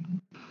Tiger?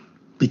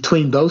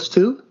 Between those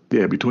two?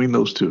 Yeah, between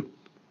those two.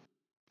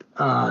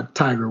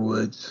 Tiger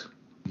Woods.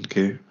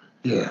 Okay.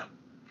 Yeah.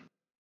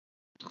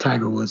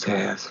 Tiger Woods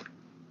has.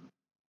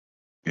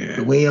 Yeah.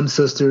 The Williams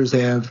sisters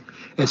have,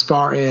 as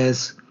far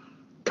as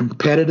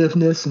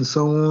competitiveness and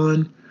so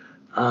on,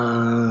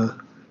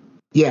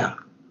 yeah.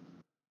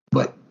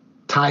 But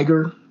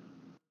Tiger,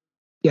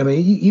 yeah, I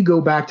mean, you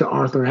go back to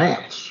Arthur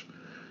Ashe,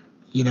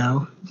 you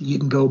know, you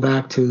can go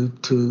back to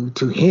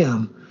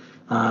him.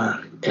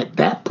 At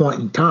that point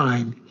in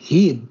time,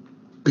 he had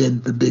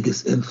been the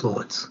biggest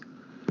influence.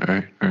 All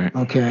right.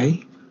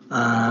 Okay.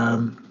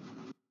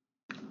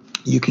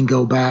 You can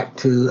go back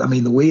to, I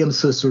mean, the Williams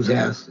sisters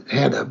have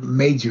had a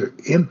major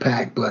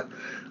impact, but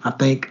I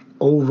think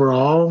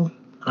overall,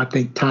 I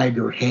think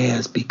Tiger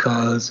has,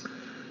 because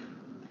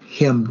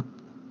him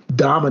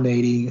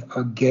dominating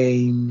a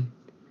game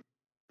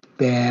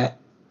that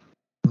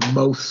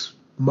most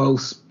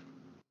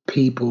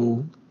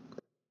people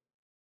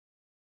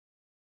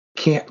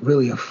can't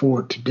really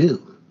afford to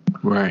do.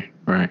 Right.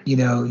 You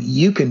know,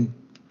 you can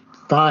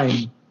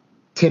find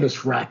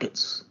tennis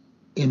rackets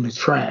in the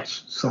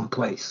trash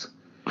someplace.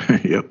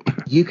 Yep.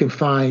 You can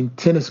find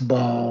tennis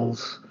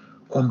balls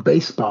on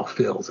baseball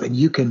fields, and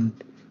you can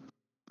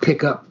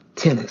pick up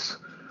tennis.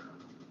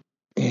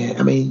 And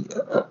I mean,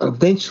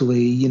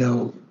 eventually, you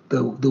know,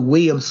 the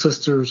Williams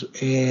sisters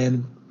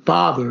and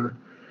father,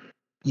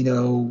 you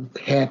know,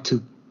 had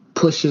to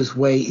push his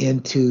way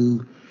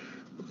into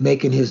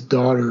making his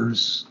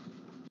daughters,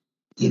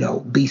 you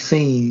know, be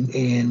seen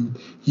and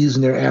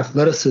using their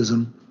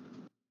athleticism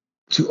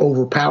to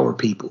overpower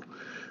people.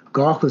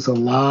 Golf is a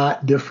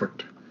lot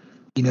different.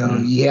 You know,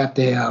 you have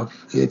to have,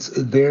 it's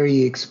a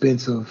very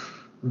expensive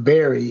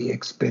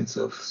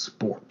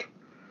sport,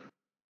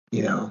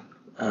 you know.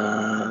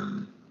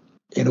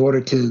 In order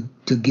to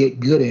get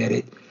good at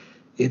it,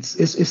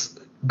 it's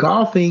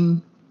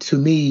golfing to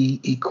me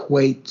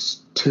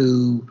equates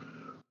to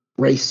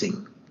race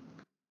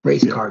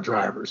car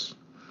drivers.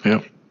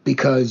 Yep.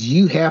 Because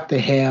you have to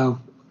have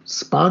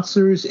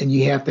sponsors and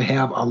you have to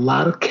have a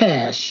lot of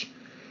cash,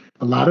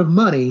 a lot of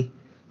money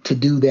to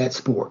do that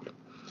sport.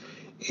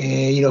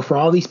 And, you know, for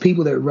all these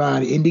people that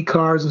ride Indy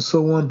cars and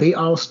so on, they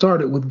all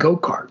started with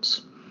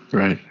go-karts.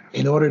 Right.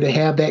 In order to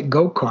have that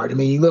go-kart. I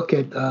mean, you look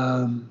at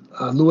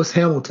Lewis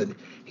Hamilton.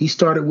 He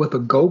started with a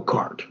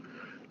go-kart.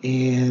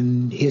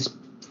 And his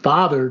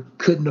father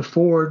couldn't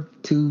afford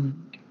to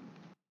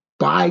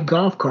buy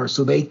golf carts,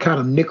 so they kind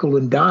of nickel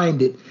and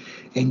dimed it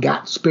and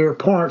got spare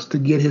parts to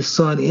get his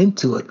son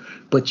into it.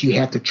 But you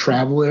have to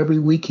travel every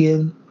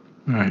weekend.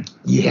 Right.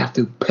 You have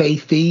to pay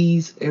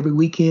fees every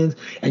weekend,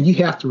 and you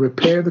have to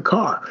repair the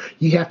car.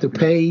 You have to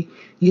pay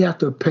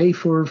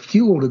for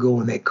fuel to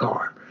go in that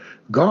car.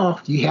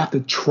 Golf, you have to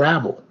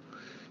travel.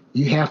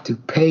 You have to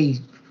pay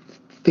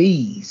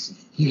fees.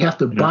 You have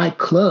to buy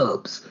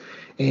clubs.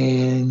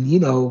 And, you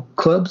know,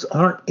 clubs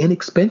aren't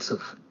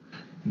inexpensive.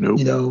 Nope.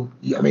 You know,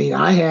 I mean,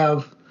 I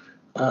have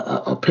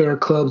a pair of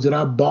clubs that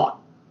I bought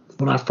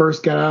when I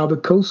first got out of the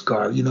Coast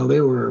Guard. You know,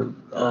 they were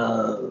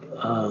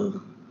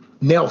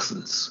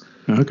Nelsons.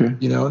 Okay.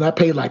 You know, and I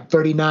paid like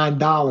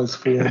 $39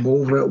 for them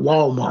over at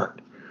Walmart.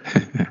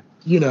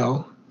 You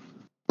know,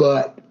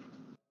 but,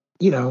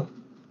 you know,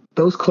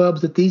 those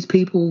clubs that these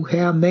people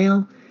have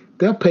now,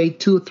 they'll pay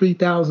 $2,000 or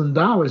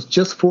 $3,000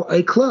 just for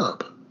a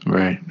club.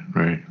 Right.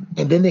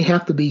 And then they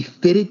have to be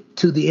fitted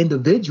to the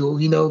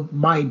individual. You know,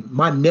 my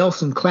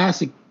Nelson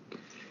Classic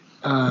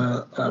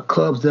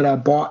clubs that I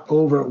bought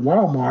over at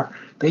Walmart,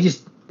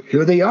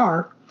 here they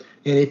are.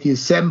 And if you're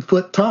 7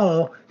 foot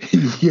tall,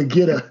 you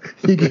get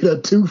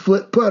a 2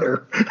 foot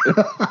putter.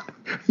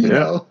 you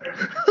know.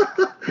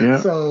 Yeah.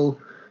 So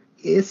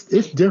it's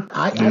different.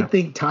 I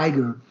think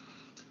Tiger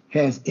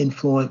has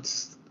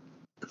influence,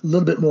 a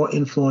little bit more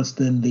influence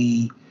than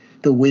the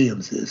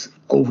Williamses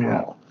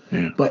overall.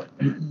 Yeah. But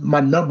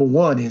my number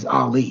one is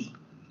Ali.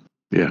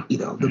 Yeah. You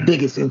know, the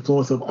biggest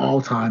influence of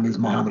all time is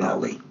Muhammad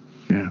Ali.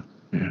 Yeah.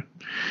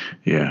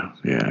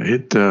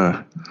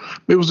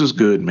 It was just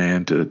good,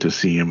 man, to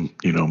see him,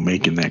 you know,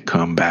 making that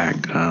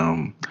comeback.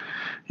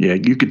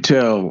 You could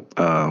tell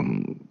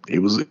it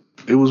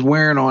was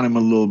wearing on him a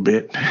little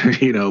bit,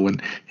 you know, when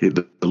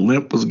the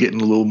limp was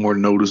getting a little more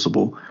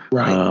noticeable.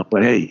 Right.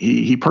 But hey,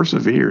 he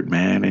persevered,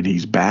 man, and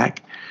he's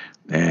back.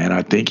 And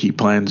I think he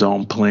plans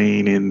on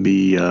playing in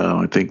the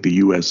the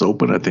U.S.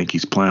 Open. I think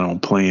he's planning on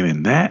playing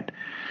in that.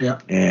 Yeah.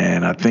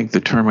 And I think the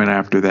tournament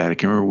after that, I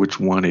can't remember which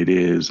one it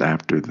is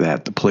after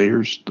that. The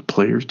Players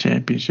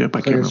Championship.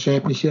 I can't remember.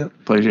 Championship.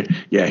 Players.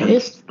 Yeah.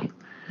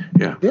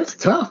 It's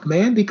tough,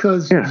 man,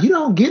 because you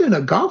don't get in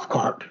a golf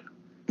cart.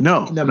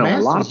 No, in the no.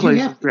 Masters, A lot of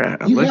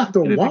places you have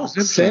to walk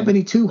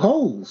 72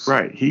 holes.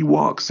 Right. He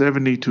walked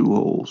 72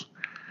 holes,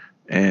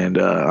 and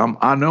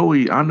I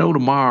know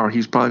tomorrow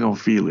he's probably gonna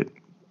feel it.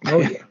 Oh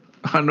yeah.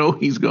 I know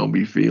he's gonna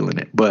be feeling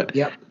it, but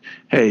yep.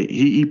 Hey,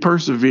 he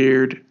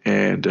persevered,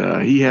 and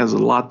he has a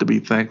lot to be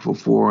thankful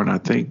for. And I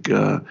think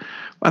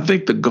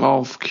the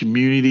golf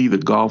community, the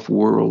golf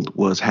world,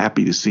 was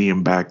happy to see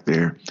him back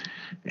there,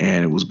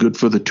 and it was good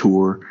for the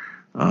tour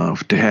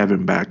to have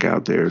him back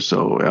out there.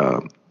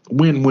 So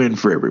win-win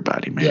for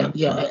everybody, man.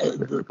 Yeah.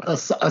 A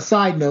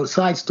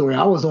side story.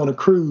 I was on a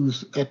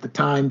cruise at the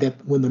time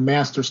when the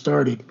Masters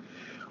started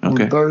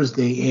on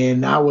Thursday,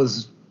 and I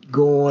was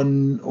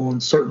going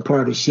on certain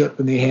part of the ship,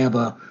 and they have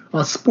a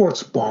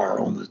sports bar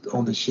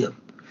on the ship.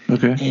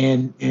 Okay.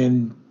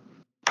 And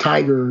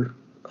Tiger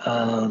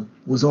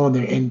was on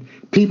there, and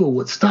people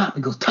would stop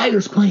and go,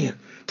 Tiger's playing.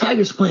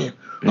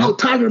 Yeah. Oh,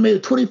 Tiger made a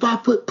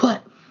 25-foot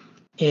putt.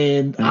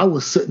 And I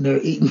was sitting there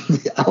eating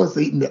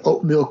the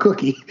oatmeal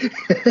cookie,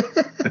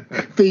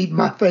 feeding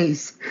my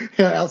face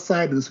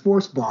outside of the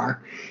sports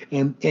bar,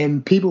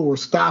 and people were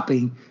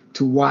stopping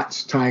to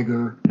watch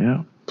Tiger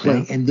play.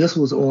 Yeah. And this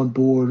was on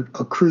board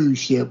a cruise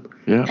ship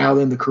out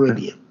in the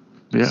Caribbean.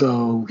 Yeah.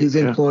 So his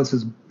influence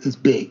is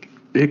big.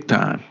 Big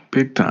time.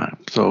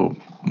 So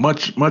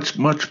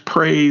much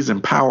praise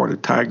and power to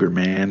Tiger,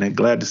 man, and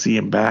glad to see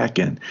him back,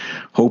 and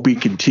hope he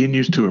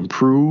continues to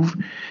improve.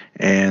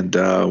 And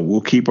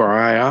we'll keep our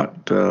eye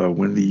out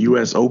when the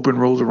U.S. Open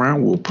rolls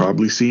around. We'll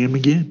probably see him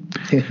again.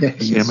 See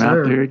him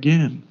out there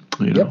again.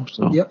 Yep.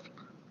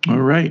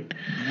 All right.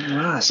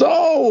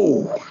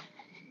 So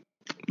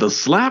the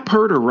slap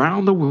heard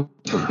around the world.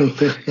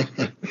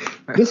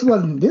 This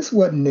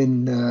wasn't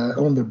in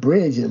on the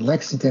bridge at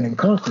Lexington and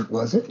Concord,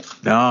 was it?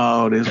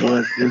 No, this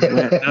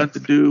had nothing to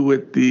do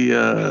with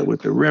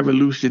the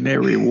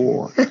Revolutionary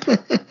War.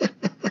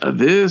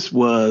 This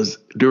was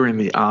during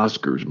the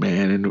Oscars,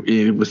 man, and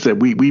it was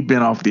said we've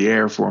been off the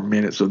air for a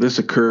minute, so this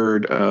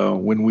occurred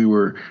when we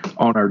were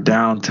on our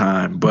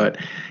downtime. But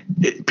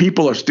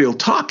people are still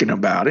talking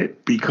about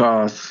it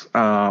because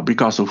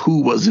of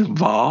who was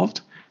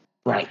involved,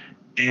 right?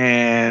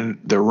 And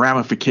the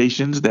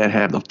ramifications that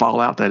have the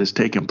fallout that has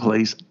taken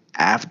place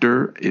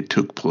after it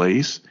took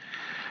place.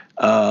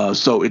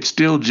 So it's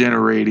still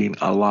generating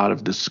a lot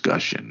of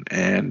discussion,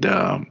 and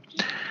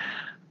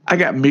I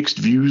got mixed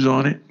views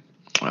on it.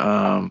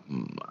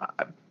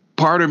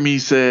 Part of me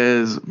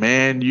says,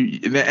 man,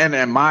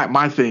 and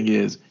my thing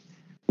is,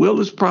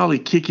 Will is probably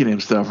kicking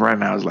himself right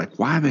now. It's like,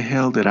 why the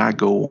hell did I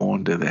go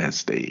onto that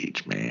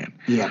stage, man?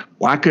 Yeah.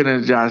 Why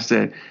couldn't Josh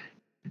said?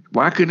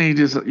 Why couldn't he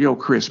just,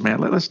 Chris, man,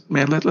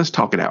 let's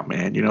talk it out,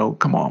 man.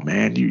 Come on,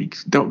 man. You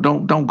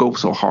don't go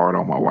so hard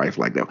on my wife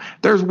like that.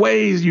 There's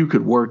ways you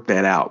could work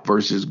that out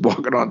versus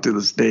walking onto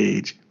the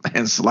stage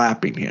and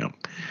slapping him.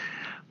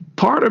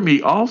 Part of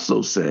me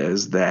also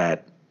says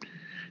that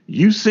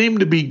you seem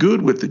to be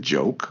good with the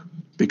joke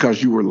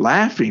because you were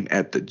laughing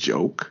at the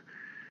joke,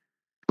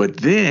 but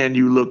then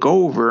you look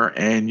over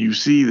and you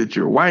see that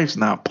your wife's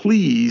not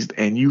pleased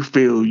and you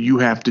feel you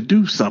have to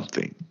do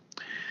something.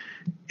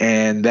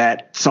 And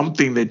that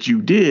something that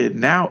you did,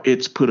 now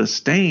it's put a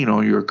stain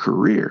on your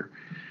career.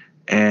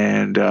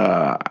 And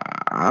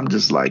I'm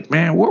just like,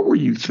 man, what were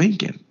you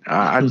thinking?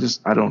 I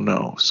don't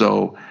know.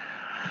 So,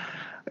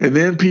 and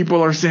then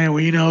people are saying,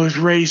 well, it's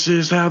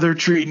racist how they're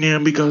treating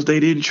him because they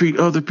didn't treat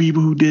other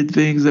people who did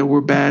things that were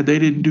bad. They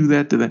didn't do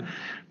that to them.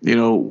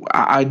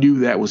 I knew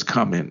that was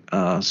coming.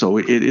 So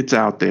it's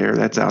out there.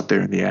 That's out there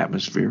in the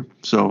atmosphere.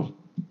 So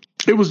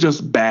it was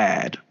just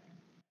bad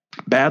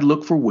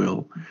look for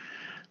Will,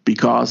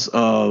 because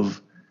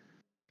of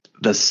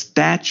the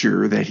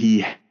stature that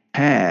he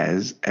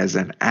has as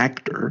an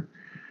actor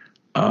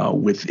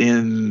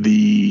within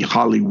the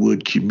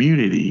Hollywood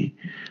community.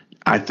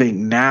 I think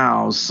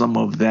now some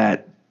of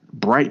that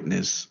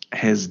brightness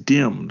has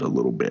dimmed a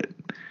little bit.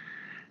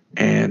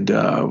 And,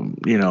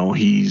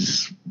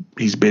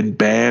 he's been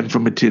banned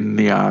from attending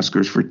the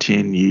Oscars for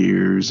 10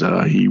 years.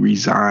 He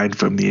resigned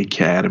from the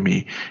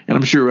Academy, and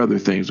I'm sure other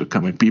things are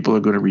coming. People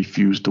are going to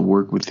refuse to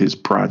work with his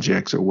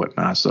projects or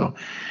whatnot. So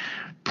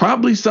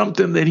probably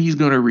something that he's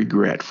going to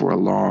regret for a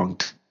long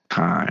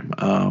time.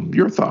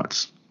 Your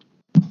thoughts?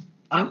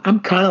 I'm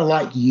kind of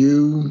like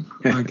you.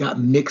 I got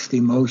mixed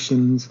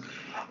emotions.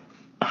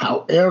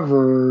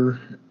 However,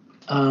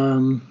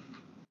 as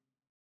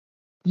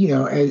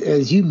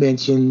you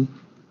mentioned,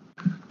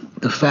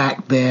 the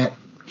fact that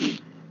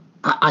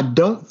I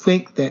don't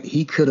think that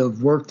he could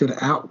have worked it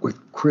out with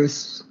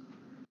Chris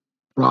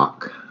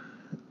Rock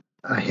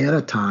ahead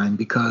of time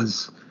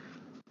because,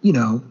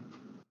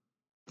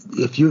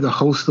 if you're the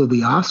host of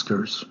the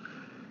Oscars,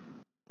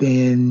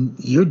 then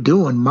you're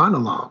doing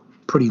monologue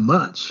pretty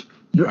much.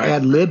 You're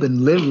ad-libbing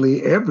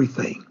literally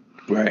everything.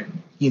 Right.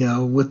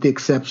 With the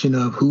exception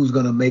of who's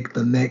going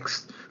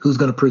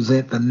to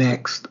present the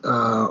next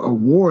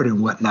award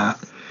and whatnot.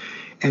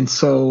 And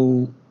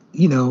so,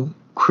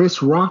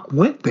 Chris Rock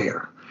went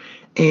there.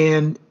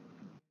 And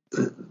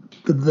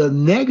the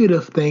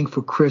negative thing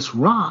for Chris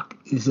Rock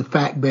is the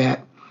fact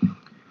that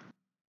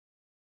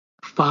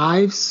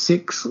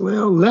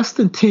less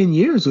than 10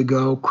 years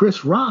ago,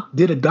 Chris Rock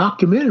did a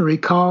documentary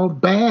called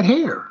Bad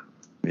Hair.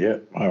 Yeah,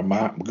 or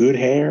my Good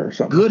Hair or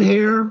something. Good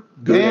Hair,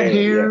 Bad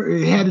Hair. Yeah.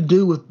 It had to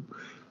do with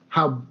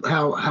how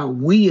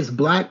we as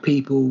black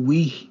people,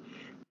 we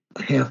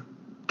have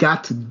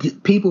got to,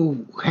 people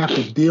have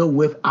to deal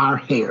with our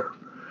hair.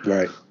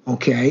 Right.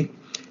 Okay.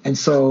 And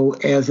so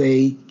as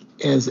a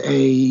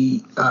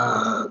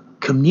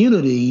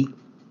community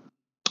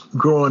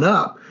growing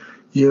up,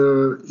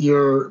 you're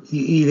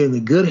either in the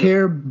good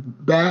hair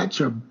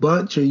batch or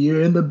bunch, or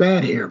you're in the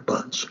bad hair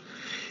bunch.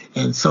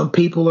 And some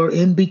people are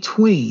in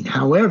between.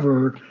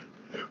 However,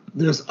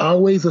 there's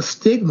always a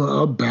stigma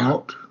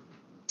about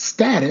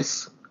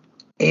status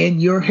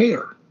and your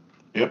hair.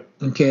 Yep.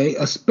 Okay.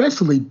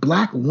 Especially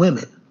black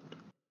women.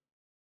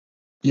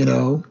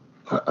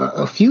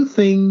 A few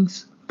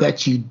things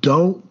that you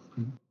don't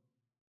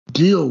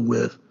deal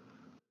with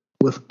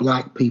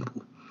black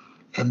people,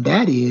 and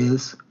that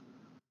is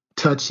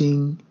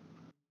touching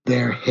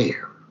their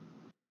hair.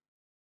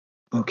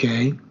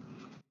 Okay?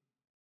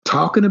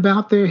 Talking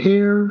about their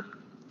hair,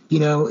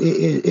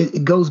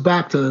 it goes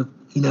back to,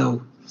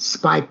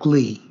 Spike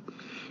Lee.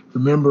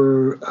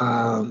 Remember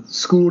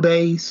School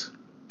Days?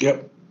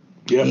 Yep.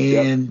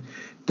 And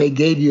they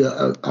gave you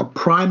a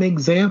prime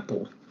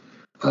example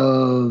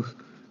of,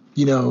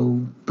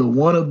 the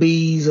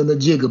wannabes and the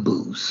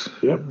jigaboos.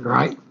 Yep.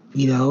 Right?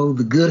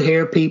 The good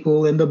hair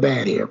people and the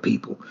bad hair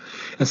people.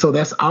 And so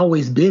that's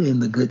always been in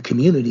the good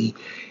community.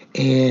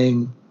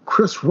 And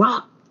Chris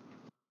Rock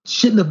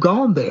shouldn't have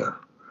gone there,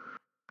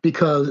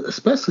 because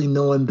especially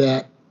knowing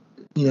that,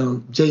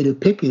 Jada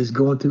Pinkett is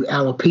going through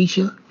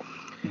alopecia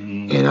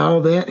and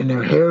all that, and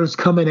her hair is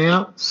coming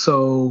out.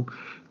 So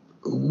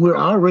we're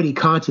already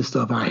conscious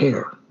of our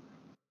hair.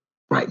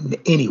 Right.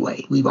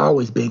 Anyway, we've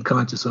always been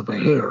conscious of our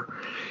hair.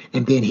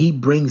 And then he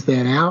brings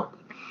that out,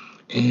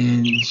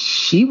 and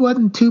she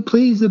wasn't too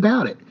pleased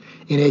about it.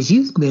 And as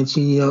you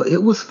mentioned,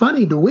 it was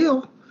funny to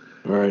Will.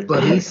 Right.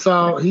 But he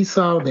saw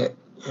that,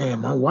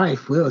 man, my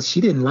wife, Will, she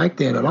didn't like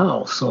that at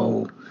all.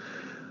 So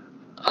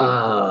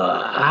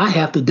I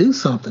have to do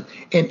something.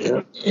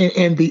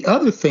 And the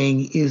other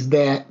thing is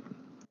that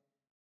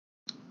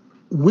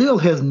Will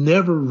has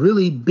never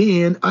really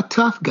been a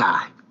tough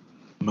guy.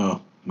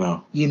 No.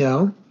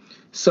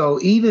 So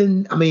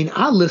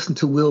I listen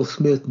to Will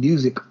Smith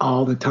music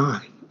all the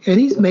time. And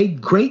he's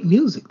made great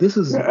music. This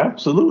is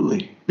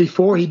absolutely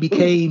before he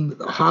became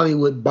a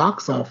Hollywood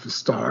box office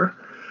star.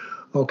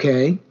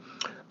 Okay.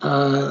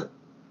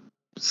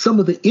 Some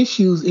of the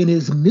issues in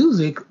his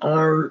music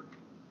are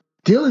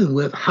dealing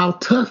with how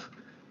tough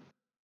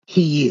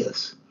he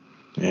is.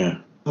 Yeah.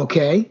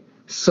 Okay.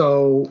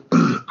 So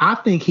I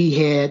think he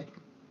had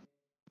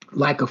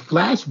like a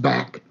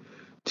flashback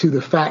to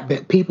the fact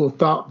that people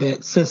thought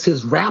that since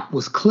his rap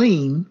was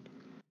clean,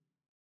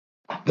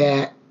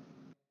 that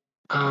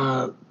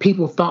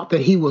people thought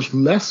that he was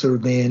lesser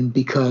than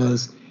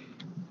because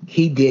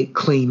he did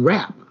clean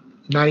rap.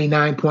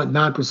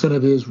 99.9%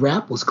 of his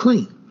rap was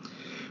clean.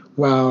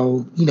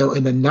 While,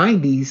 in the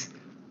 90s,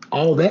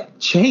 all that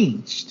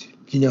changed.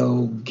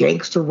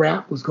 Gangster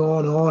rap was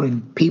going on,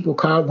 and people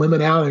called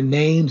women out their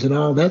names and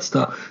all that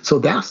stuff. So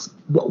that's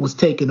what was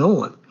taken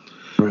on.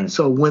 Right.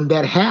 So when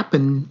that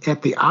happened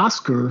at the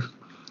Oscar,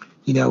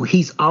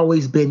 he's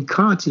always been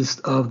conscious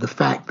of the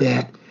fact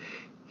that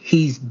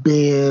he's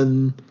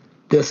been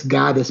this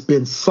guy that's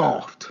been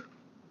soft.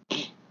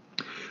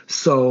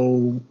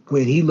 So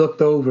when he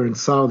looked over and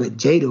saw that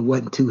Jada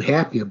wasn't too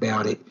happy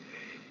about it,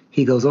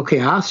 he goes, okay,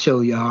 I'll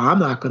show y'all. I'm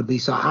not going to be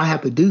soft. I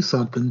have to do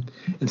something.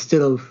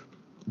 Instead of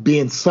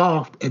being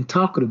soft and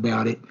talking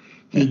about it,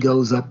 he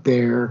goes up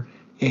there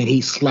and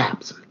he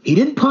slaps him. He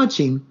didn't punch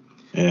him.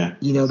 Yeah.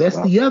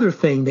 That's the other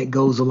thing that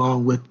goes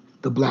along with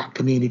the black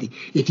community.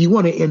 If you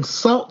want to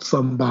insult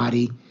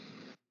somebody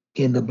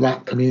in the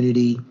black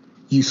community,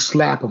 you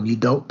slap them. You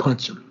don't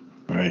punch them.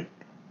 Right.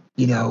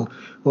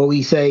 What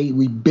we say,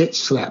 we bitch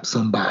slap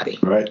somebody.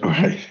 Right.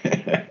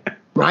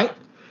 Right?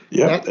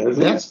 Yeah.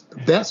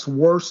 That's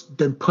worse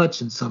than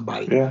punching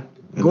somebody. Yeah.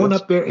 Going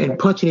up there and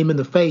punching him in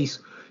the face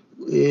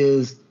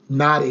is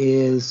not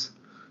as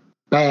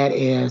bad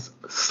as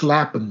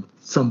slapping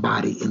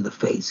somebody in the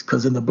face.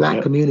 Because in the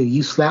black community,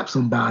 you slap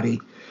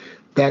somebody,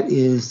 that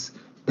is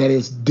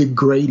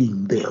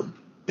degrading them.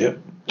 Yep.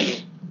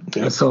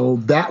 And so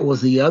that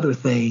was the other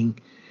thing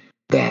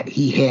that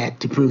he had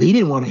to prove. He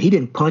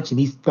didn't punch him.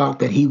 He thought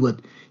that he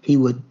would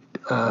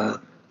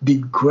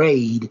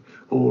degrade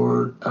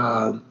or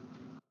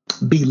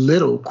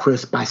belittle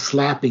Chris by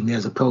slapping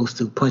as opposed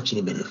to punching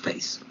him in the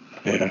face.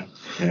 Yeah.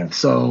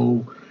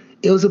 So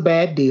it was a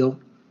bad deal.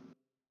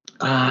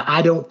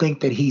 I don't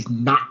think that he's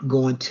not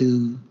going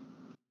to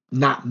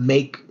not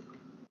make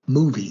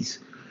movies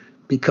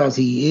because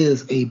he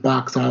is a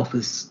box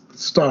office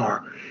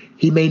star.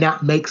 He may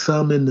not make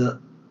some in the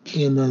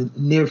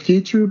near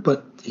future,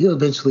 but he'll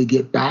eventually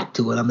get back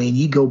to it. I mean,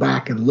 you go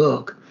back and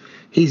look,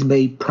 he's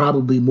made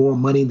probably more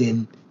money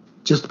than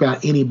just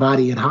about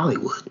anybody in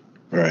Hollywood.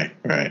 Right,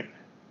 right.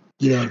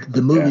 You know,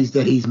 the movies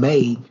that he's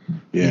made,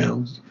 Yeah.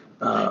 you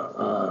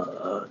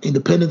know,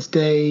 Independence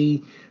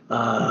Day,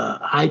 well,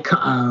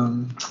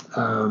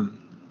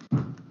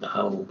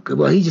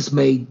 he just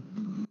made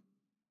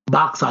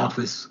box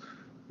office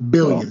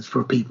billions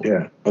for people.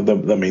 Yeah. The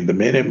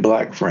Men in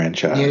Black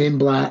franchise. Men in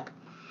Black.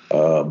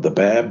 The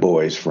Bad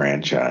Boys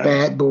franchise.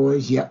 Bad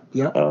Boys, yep.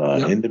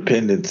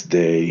 Independence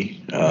Day.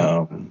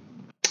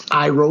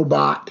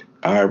 iRobot.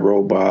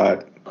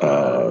 The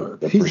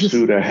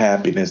Pursuit of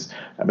Happiness.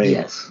 I mean,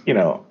 yes. You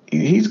know,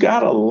 he's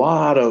got a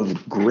lot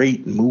of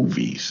great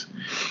movies.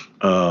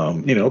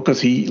 You know, because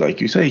he,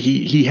 like you say,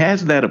 he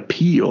has that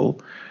appeal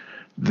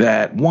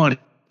that, one,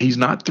 he's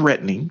not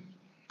threatening.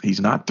 He's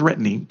not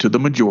threatening to the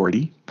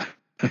majority.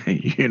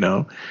 You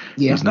know,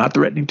 he's not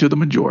threatening to the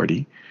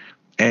majority.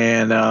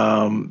 And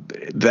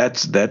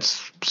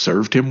that's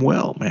served him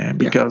well, man,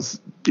 because,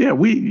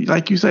 we,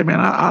 like you say, man,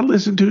 I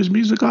listen to his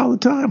music all the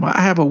time. I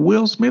have a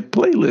Will Smith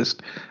playlist.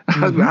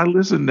 Mm-hmm. I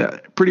listen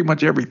to pretty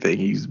much everything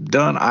he's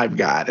done. I've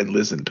got and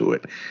listened to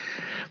it.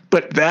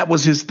 But that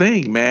was his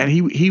thing, man.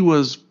 He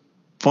was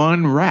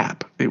fun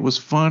rap. It was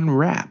fun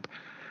rap,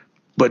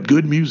 but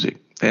good music.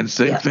 And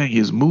same thing,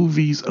 his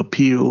movies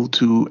appeal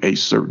to a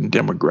certain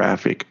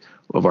demographic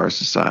of our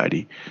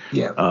society.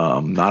 Yeah.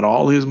 Not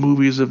all his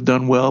movies have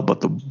done well,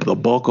 but the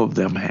bulk of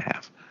them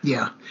have.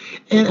 Yeah.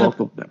 And the bulk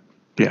of them.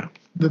 Yeah.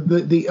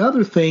 The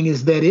other thing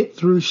is that it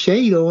threw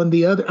shade on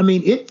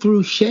it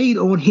threw shade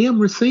on him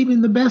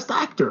receiving the Best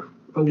Actor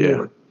award.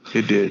 Yeah,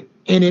 it did.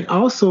 And it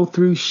also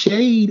threw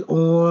shade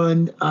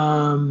on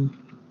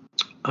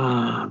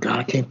God,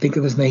 I can't think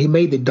of his name. He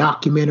made the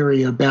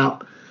documentary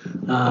about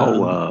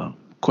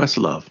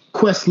Questlove.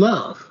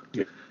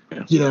 Yeah.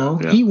 You know,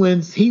 he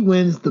wins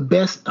the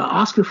best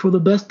Oscar for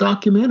the best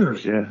documentary.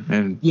 Yeah,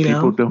 and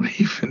people don't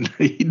even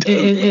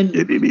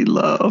get any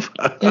love.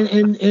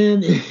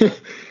 and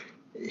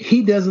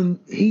he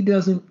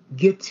doesn't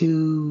get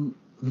to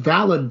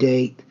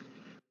validate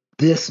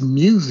this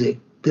music,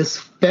 this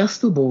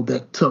festival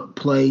that took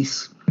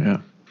place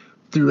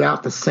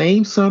throughout the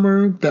same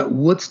summer that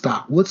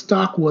Woodstock.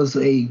 Woodstock was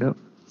a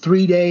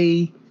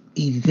 3-day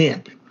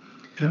event.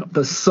 Yep.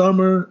 The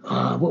summer,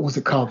 what was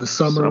it called? The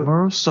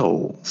Summer of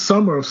Soul.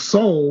 Summer of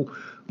Soul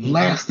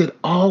lasted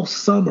all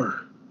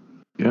summer.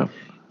 Yeah.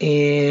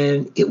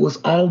 And it was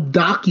all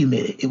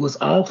documented. It was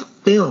all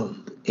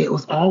filmed. It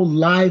was all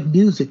live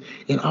music.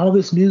 And all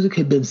this music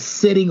had been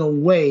sitting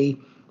away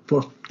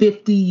for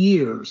 50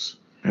 years.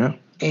 Yeah.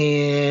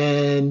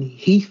 And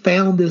he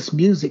found this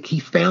music. He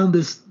found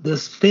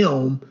this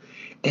film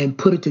and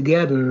put it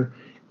together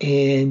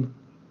and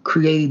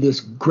created this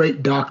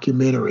great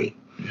documentary.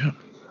 Yeah.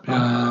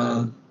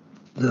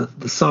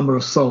 The Summer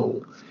of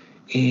Soul,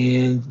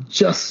 and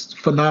just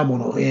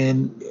phenomenal.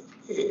 And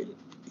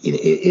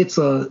it's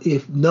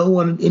if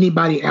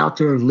anybody out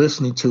there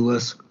listening to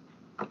us,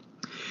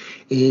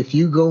 if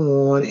you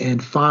go on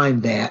and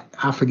find that,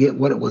 I forget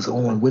what it was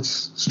on, which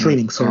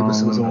streaming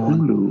service it was on.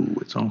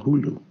 Hulu. It's on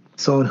Hulu.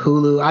 It's on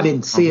Hulu. I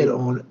didn't see it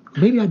on.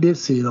 Maybe I did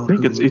see it on. I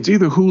think Hulu. it's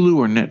either Hulu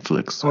or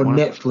Netflix. Or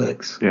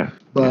Netflix. Yeah.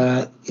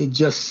 But it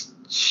just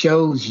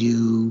shows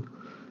you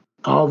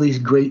all these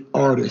great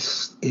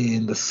artists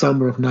in the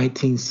summer of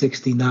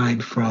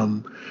 1969,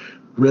 from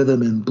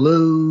rhythm and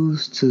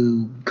blues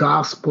to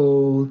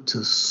gospel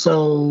to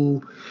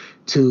soul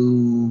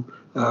to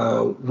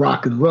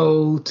rock and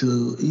roll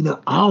to,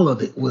 all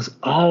of it was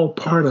all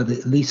part of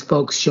it. And these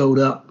folks showed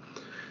up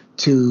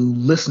to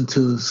listen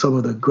to some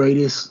of the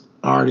greatest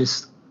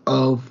artists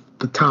of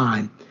the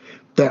time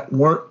that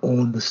weren't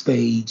on the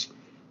stage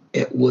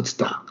at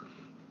Woodstock.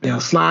 Now,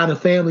 Sly and the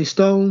Family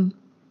Stone,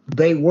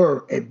 they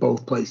were at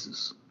both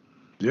places.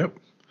 Yep.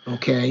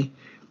 Okay.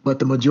 But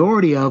the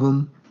majority of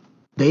them,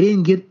 they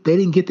didn't get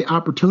the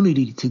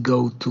opportunity to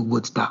go to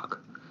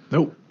Woodstock.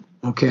 Nope.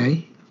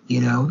 Okay.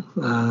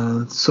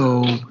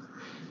 So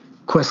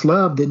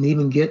Questlove didn't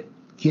even get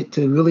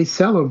to really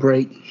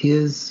celebrate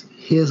his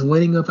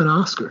winning of an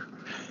Oscar.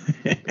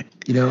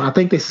 I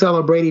think they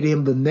celebrated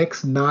him the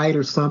next night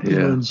or something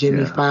when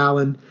Jimmy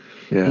Fallon,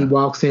 he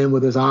walks in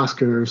with his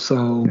Oscar.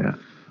 So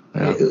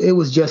it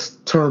was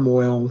just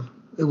turmoil.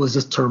 It was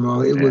just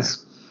turmoil. It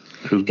was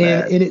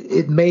bad. And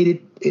it made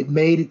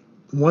it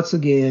once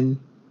again,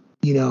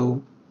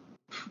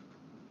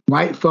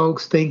 white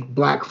folks think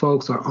black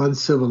folks are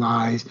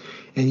uncivilized,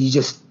 and you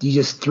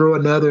just throw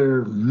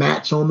another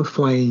match on the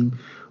flame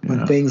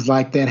when things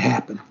like that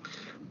happen.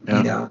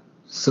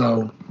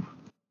 So,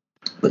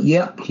 but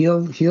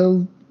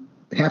he'll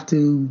have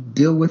to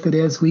deal with it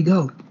as we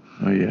go.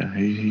 Oh yeah,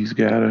 he's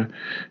gotta,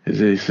 as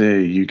they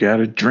say, you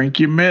gotta drink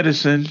your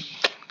medicine.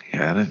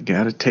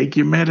 Gotta take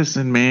your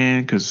medicine,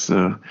 man, because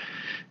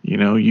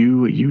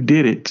you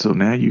did it. So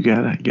now you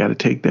gotta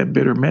take that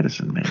bitter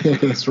medicine, man.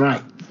 That's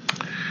right.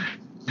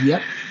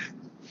 Yep.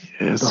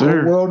 Yes, The whole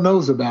sir. world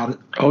knows about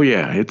Oh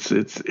yeah, it's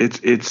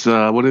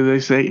what do they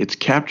say? It's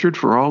captured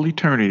for all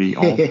eternity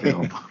on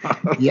film.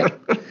 it. Yep.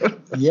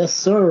 Yes,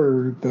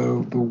 sir. The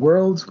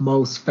world's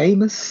most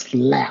famous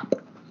slap.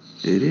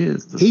 It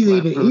is the He's slap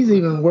even of the he's month.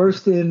 even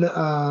worse than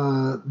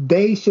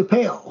Dave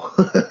Chappelle.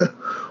 What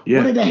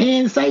Yeah. did the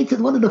hand say to?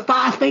 What did the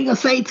five fingers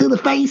say to the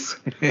face?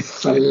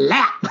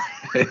 Slap.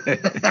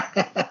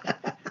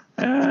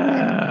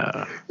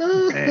 Ah,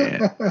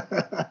 man.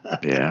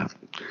 Yeah.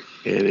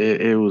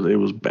 It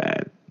was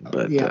bad.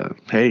 But Yeah.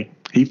 hey,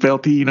 he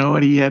felt he,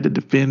 what, he had to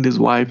defend his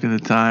wife in the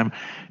time.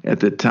 At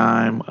the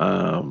time,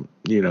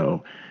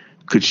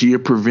 could she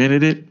have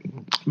prevented it?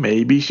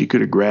 Maybe she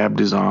could have grabbed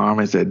his arm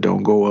and said,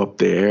 "Don't go up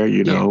there,"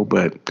 Yeah.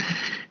 But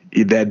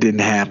that didn't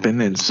happen,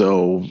 and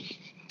so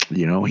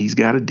he's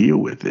got to deal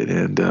with it.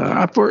 And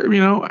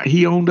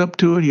he owned up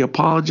to it. He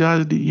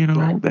apologized,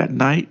 Right. that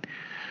night.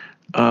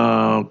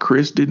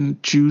 Chris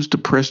didn't choose to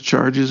press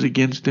charges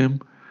against him.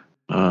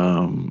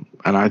 And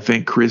I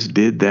think Chris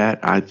did that.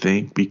 I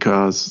think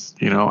because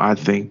I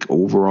think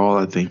overall,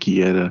 I think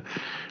he had a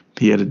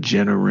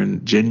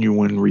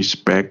genuine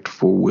respect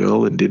for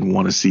Will and didn't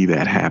want to see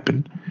that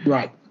happen.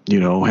 Right.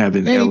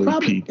 Having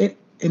LAP.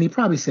 And he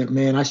probably said,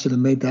 "Man, I should have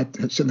made that.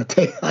 I shouldn't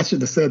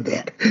have said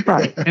that."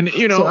 Right. And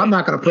so I'm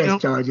not going to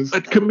press charges.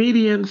 But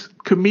comedians,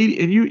 and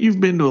you've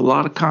been to a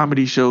lot of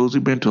comedy shows.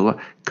 You've been to a lot.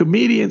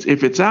 Comedians,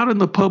 if it's out in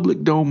the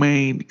public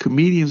domain,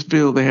 comedians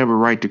feel they have a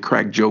right to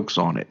crack jokes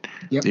on it.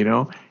 Yep.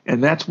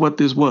 And that's what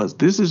this was.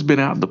 This has been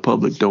out in the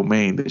public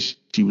domain that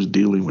she was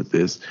dealing with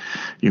this,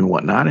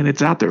 whatnot, and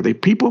it's out there.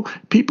 People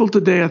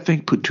today, I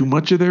think, put too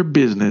much of their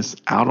business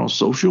out on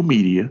social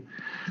media.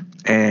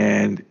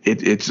 And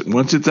it's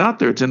once it's out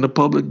there, it's in the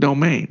public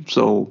domain.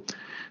 So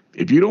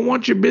if you don't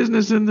want your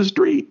business in the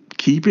street,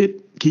 keep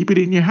it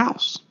in your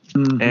house.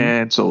 Mm-hmm.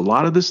 And so a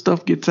lot of this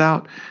stuff gets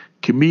out.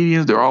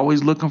 Comedians, they're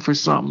always looking for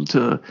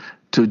something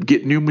to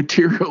get new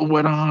material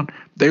went on.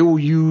 They will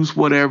use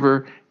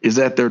whatever is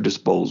at their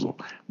disposal,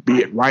 be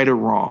it right or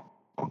wrong.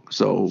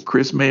 So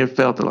Chris may have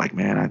felt like,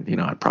 man,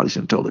 I probably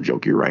shouldn't tell the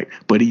joke. You're right,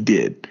 but he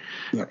did,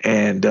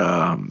 and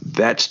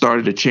that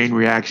started a chain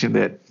reaction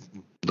that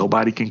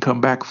nobody can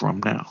come back from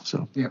now.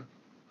 So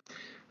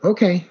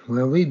Okay,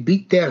 well, we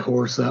beat that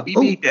horse up.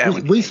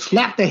 We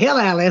slapped the hell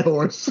out of that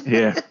horse.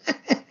 Yeah.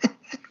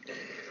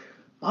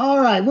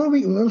 All right.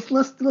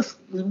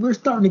 We're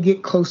starting to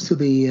get close to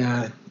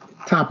the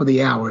top of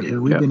the hour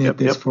here. We've been at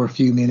this for a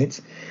few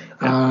minutes.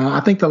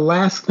 I think the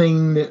last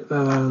thing that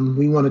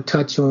we want to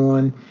touch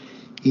on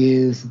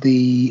is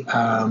the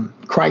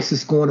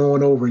crisis going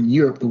on over in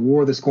Europe, the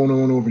war that's going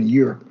on over in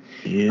Europe,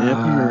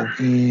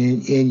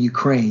 in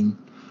Ukraine.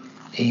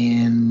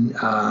 And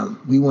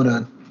we want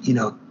to,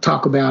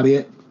 talk about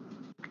it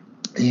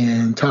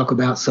and talk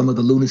about some of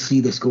the lunacy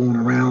that's going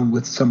around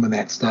with some of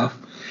that stuff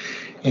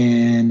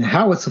and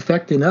how it's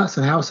affecting us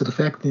and how it's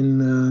affecting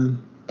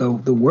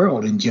the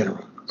world in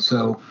general.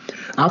 So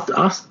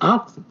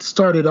I'll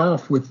start it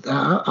off with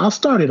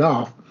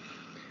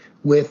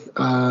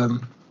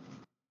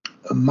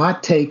my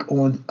take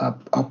on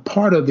a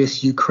part of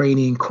this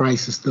Ukrainian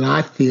crisis that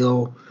I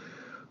feel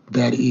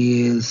that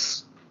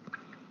is,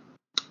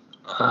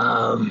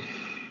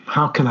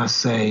 how can I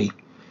say,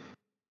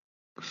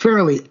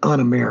 fairly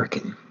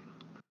un-American.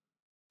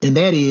 And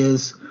that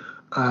is,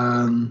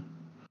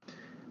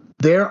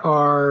 there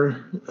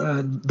are,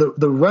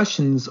 the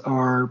Russians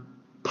are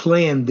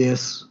playing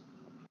this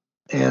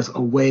as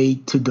a way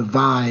to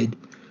divide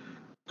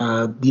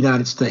the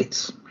United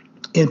States.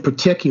 In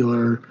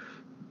particular,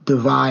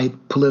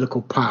 divide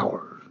political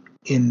power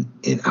in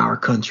our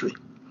country.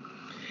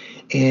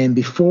 And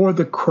before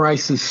the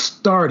crisis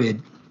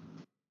started,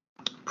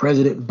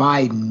 President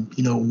Biden,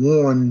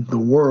 warned the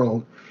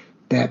world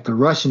that the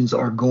Russians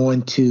are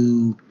going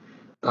to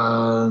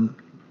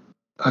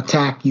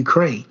attack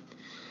Ukraine.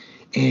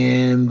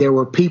 And there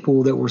were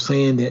people that were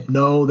saying that,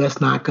 no, that's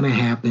not going to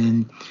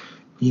happen.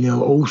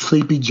 Old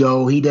Sleepy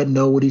Joe, he doesn't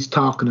know what he's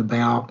talking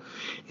about.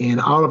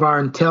 And all of our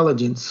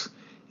intelligence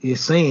is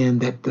saying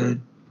that the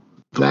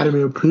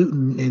Vladimir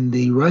Putin and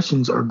the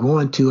Russians are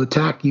going to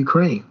attack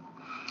Ukraine.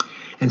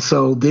 And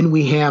so then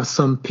we have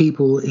some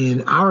people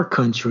in our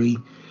country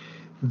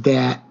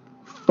that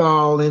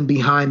fall in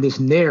behind this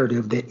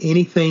narrative that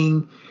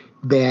anything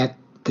that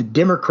the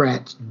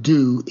Democrats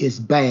do is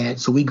bad.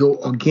 So we go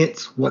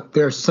against what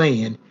they're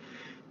saying.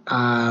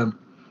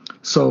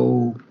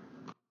 So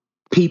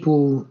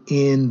people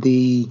in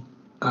the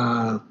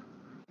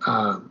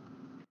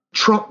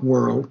Trump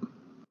world,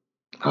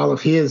 all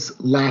of his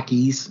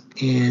lackeys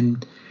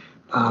and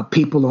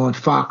people on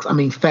Fox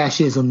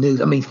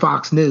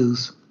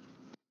News,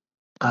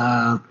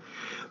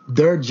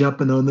 they're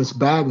jumping on this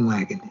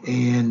bandwagon.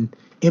 And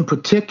in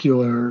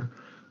particular,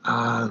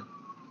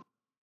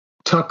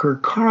 Tucker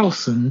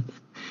Carlson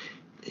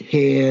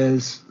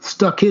has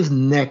stuck his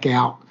neck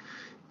out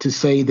to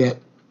say that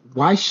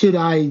why should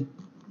I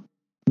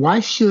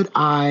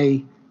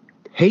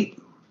hate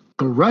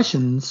the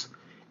Russians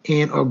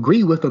and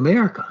agree with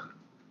America?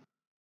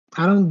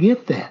 I don't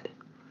get that.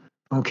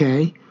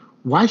 Okay.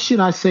 why should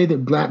I say that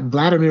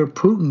Vladimir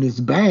Putin is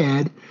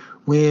bad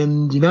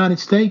when the United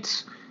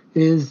States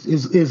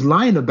is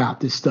lying about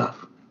this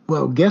stuff?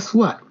 Well, guess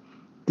what?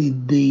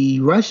 The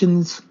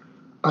Russians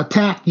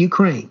attacked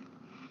Ukraine,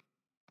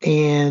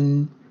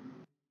 and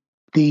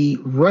the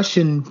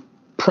Russian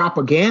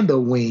propaganda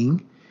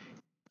wing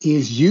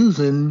is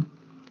using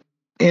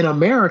an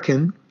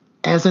American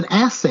as an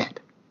asset.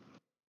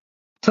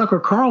 Tucker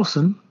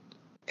Carlson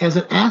as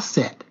an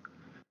asset.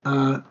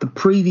 The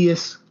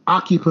previous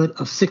occupant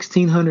of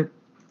 1600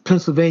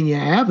 Pennsylvania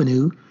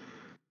Avenue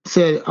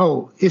said,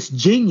 "Oh, it's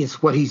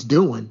genius what he's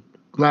doing,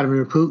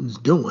 Vladimir Putin's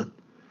doing."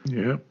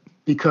 Yeah.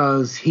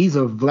 Because he's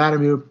a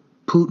Vladimir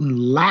Putin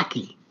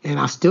lackey. And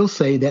I still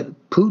say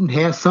that Putin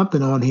has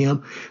something on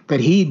him that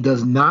he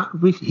does not,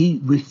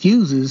 he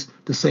refuses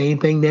to say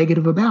anything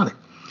negative about it.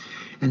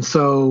 And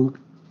so,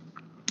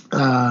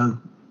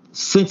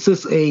 since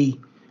it's a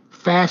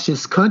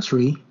fascist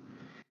country,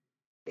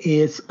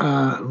 it's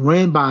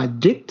ran by a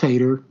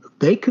dictator,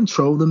 they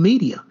control the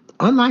media.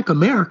 Unlike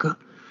America,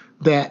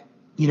 that,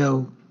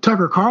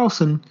 Tucker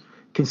Carlson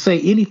can say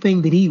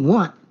anything that he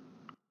wants,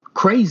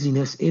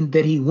 craziness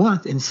that he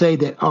wants, and say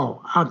that,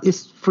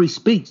 it's free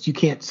speech, you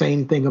can't say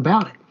anything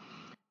about it.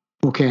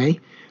 Okay.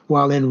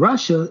 While in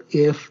Russia,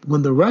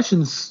 when the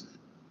Russians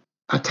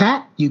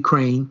attacked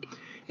Ukraine,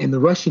 and the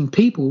Russian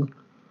people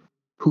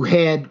who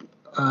had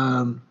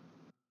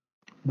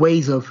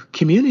ways of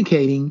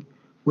communicating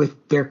with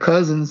their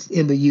cousins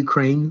in the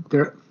Ukraine,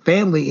 their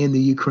family in the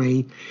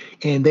Ukraine,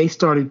 and they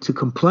started to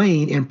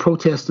complain and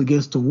protest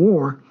against the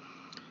war,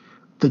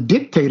 the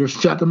dictator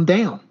shut them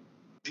down.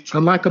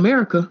 Unlike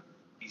America,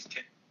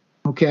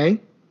 okay,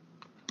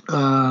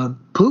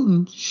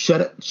 Putin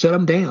shut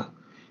them down.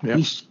 Yep.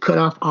 He cut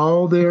off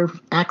all their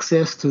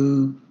access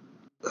to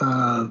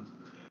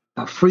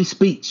free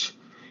speech,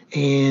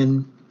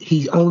 and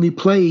he only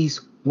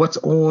plays what's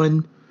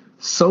on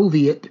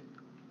Soviet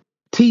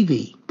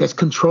TV that's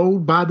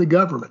controlled by the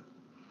government.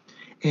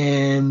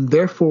 And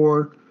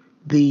therefore,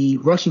 the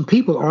Russian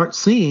people aren't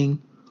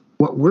seeing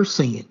what we're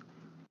seeing.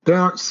 They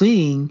aren't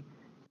seeing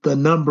the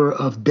number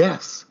of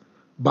deaths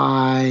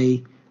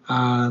by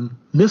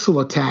missile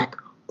attack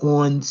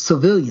on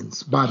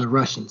civilians by the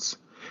Russians.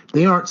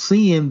 They aren't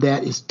seeing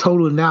that it's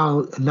total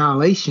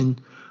annihilation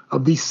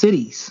of these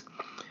cities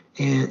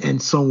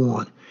and so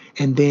on.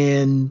 And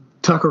then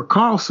Tucker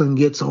Carlson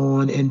gets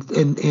on, and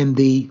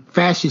the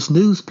fascist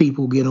news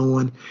people get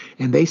on,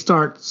 and they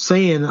start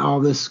saying all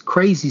this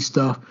crazy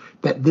stuff,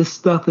 that this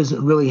stuff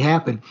isn't really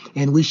happening,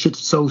 and we should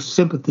show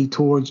sympathy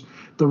towards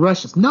the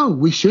Russians. No,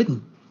 we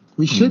shouldn't.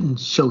 We shouldn't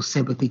show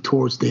sympathy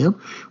towards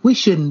them. We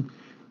shouldn't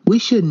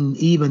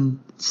even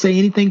say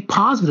anything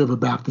positive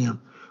about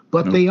them.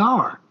 But they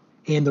are.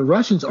 And the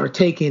Russians are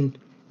taking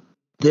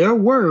their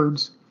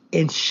words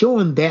and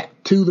showing that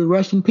to the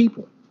Russian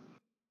people.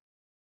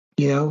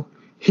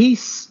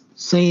 He's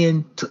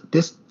saying,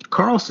 this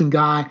Carlson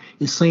guy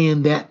is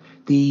saying that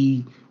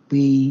the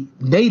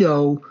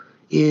NATO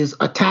is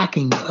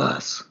attacking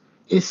us.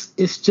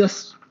 It's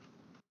just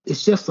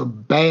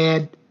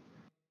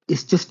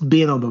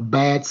being on the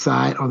bad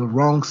side or the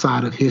wrong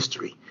side of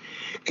history.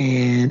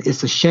 And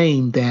it's a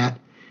shame that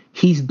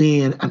he's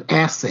being an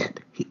asset.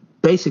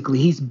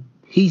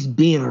 He's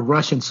being a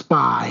Russian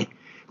spy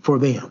for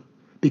them,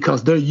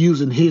 because they're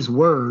using his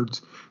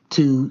words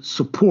to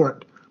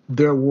support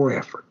their war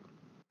effort.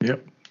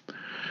 Yep.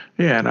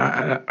 Yeah, and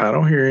I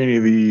don't hear any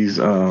of these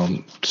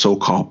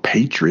so-called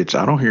patriots.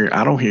 I don't hear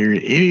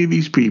any of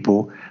these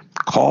people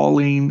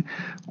calling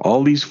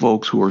all these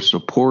folks who are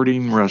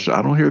supporting Russia.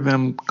 I don't hear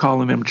them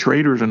calling them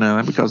traitors or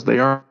nothing, because they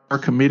are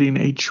committing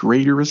a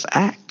traitorous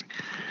act.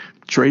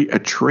 A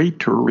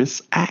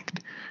traitorous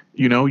act.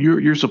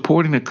 You're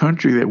supporting a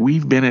country that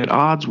we've been at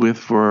odds with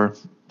for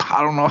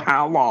I don't know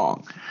how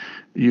long.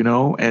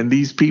 And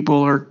these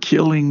people are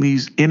killing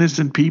these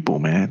innocent people,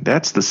 man.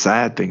 That's the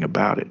sad thing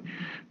about it.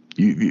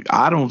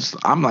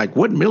 I'm like,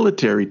 what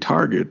military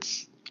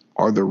targets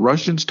are the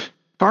Russians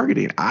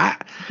targeting?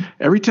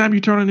 Every time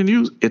you turn on the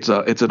news, it's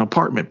an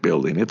apartment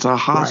building, it's a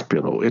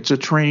hospital, right. It's a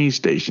train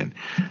station.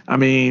 I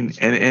mean,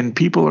 and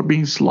people are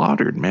being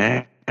slaughtered,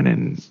 man.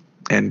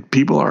 And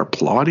people are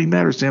applauding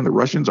that or saying the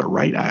Russians are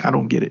right. I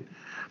don't get it.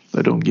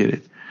 I don't get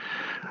it.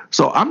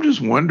 So I'm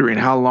just wondering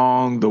how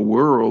long the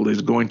world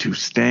is going to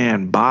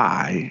stand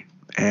by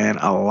and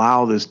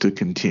allow this to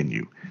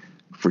continue.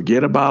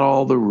 Forget about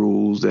all the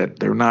rules that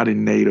they're not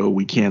in NATO.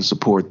 We can't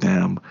support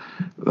them.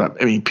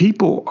 I mean,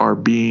 people are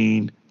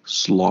being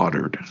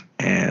slaughtered,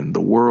 and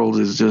the world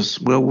is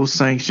just, we'll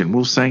sanction.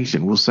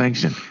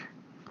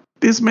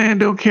 This man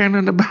don't care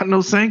nothing about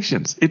no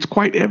sanctions. It's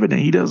quite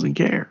evident he doesn't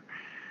care.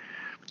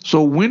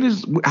 So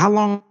how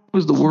long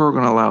is the world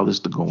going to allow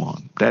this to go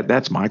on?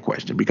 That's my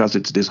question, because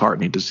it's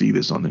disheartening to see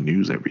this on the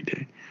news every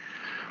day,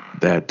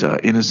 that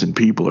innocent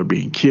people are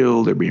being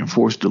killed. They're being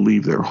forced to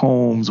leave their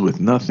homes with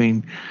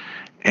nothing.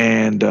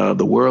 And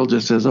the world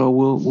just says, oh,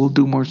 we'll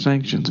do more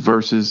sanctions,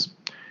 versus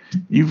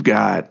you've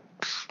got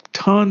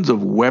tons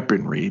of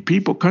weaponry.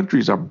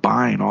 Countries are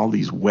buying all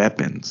these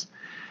weapons.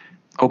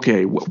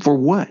 Okay, for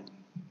what?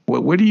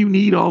 What do you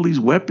need all these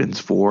weapons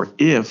for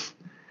if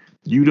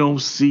you don't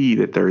see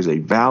that there is a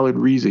valid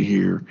reason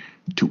here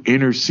to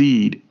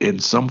intercede in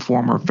some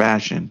form or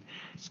fashion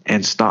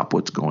and stop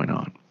what's going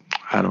on?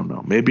 I don't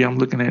know. Maybe I'm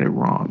looking at it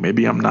wrong.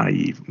 Maybe I'm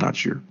naive. I'm not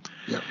sure.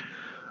 Yeah.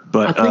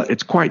 But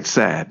it's quite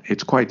sad.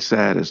 It's quite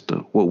sad as to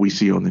what we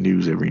see on the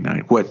news every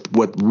night.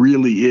 What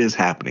really is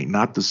happening,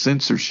 not the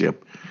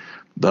censorship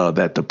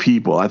that the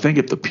people. I think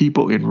if the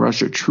people in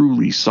Russia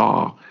truly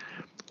saw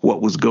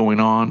what was going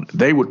on,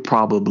 they would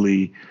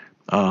probably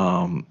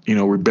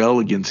rebel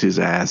against his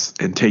ass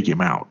and take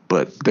him out.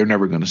 But they're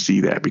never going to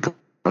see that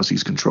because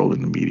he's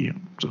controlling the media.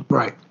 So.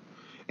 Right.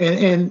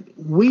 And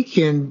we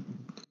can,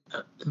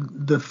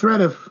 the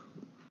threat of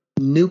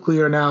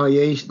nuclear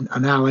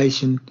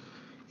annihilation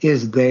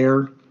is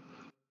there.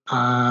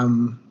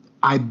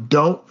 I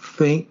don't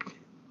think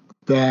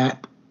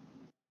that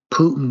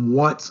Putin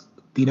wants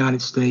the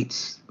United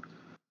States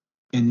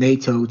and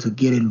NATO to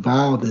get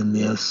involved in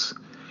this.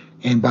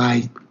 And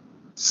by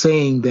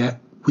saying that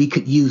we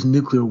could use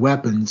nuclear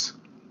weapons,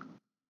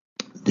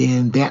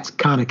 then that's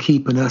kind of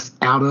keeping us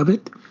out of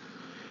it.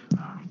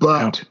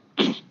 But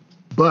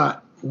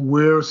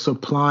we're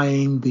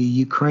supplying the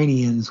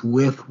Ukrainians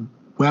with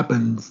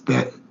weapons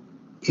that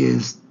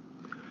is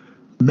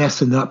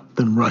messing up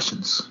the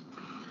Russians.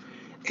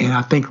 And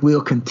I think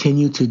we'll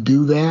continue to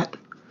do that.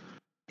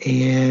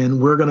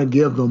 And we're going to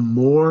give them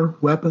more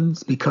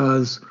weapons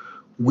because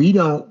we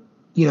don't,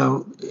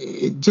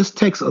 it just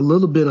takes a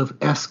little bit of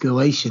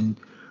escalation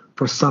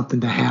for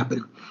something to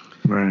happen.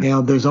 Right.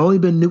 Now, there's only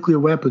been nuclear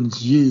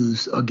weapons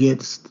used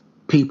against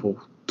people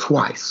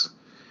twice.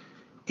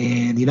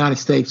 And the United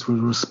States was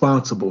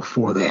responsible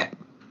for that.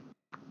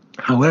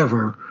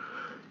 However,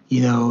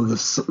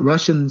 the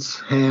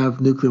Russians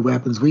have nuclear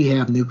weapons. We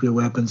have nuclear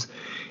weapons.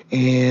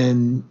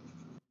 And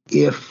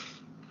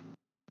if,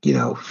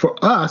 for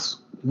us,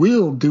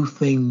 we'll do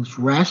things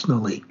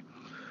rationally.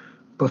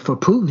 But for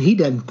Putin, he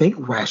doesn't think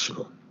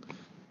rational.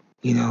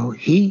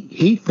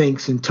 He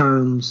thinks in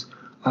terms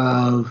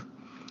of,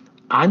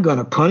 I'm going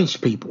to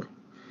punish people.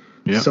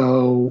 Yep.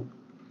 So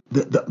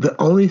the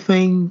only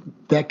thing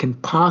that can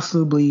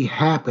possibly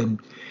happen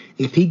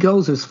if he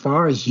goes as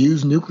far as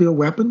use nuclear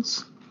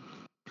weapons,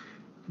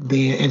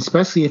 then, and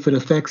especially if it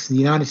affects the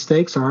United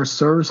States or our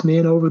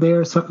servicemen over there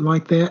or something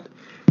like that,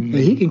 then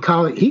he can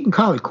call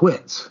it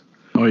quits.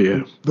 Oh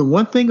yeah. The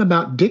one thing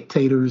about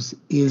dictators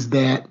is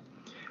that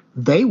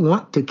they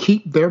want to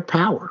keep their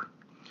power.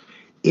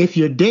 If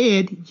you're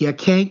dead, you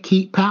can't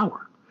keep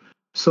power.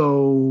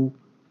 So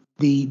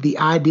the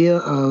idea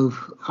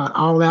of an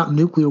all-out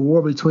nuclear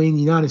war between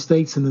the United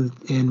States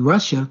and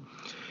Russia,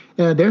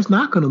 there's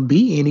not going to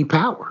be any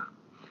power.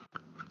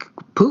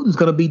 Putin's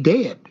going to be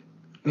dead.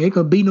 There ain't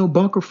going to be no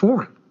bunker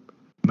for him.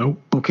 Nope.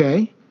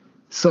 Okay?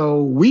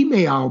 So we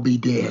may all be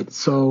dead.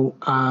 So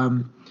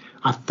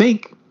I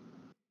think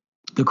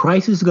the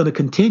crisis is going to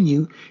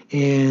continue,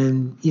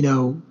 and,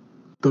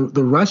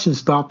 the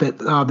Russians thought that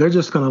they're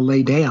just going to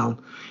lay down.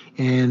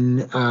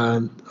 And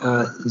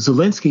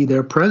Zelensky,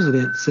 their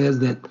president, says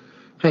that,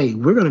 hey,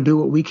 we're going to do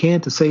what we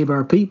can to save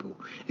our people.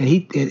 And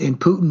and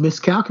Putin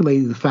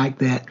miscalculated the fact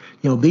that,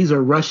 these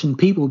are Russian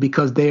people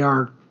because they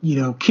are,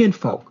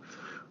 kinfolk.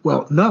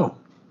 Well, no,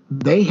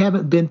 they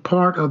haven't been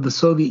part of the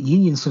Soviet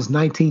Union since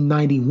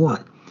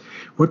 1991.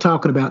 We're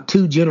talking about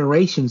 2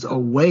 generations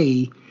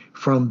away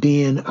from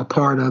being a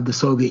part of the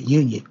Soviet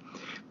Union.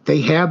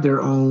 They have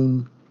their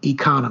own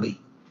economy.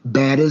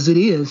 Bad as it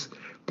is,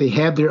 they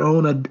have their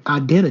own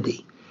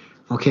identity.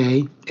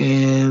 Okay.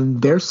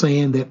 And they're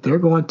saying that they're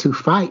going to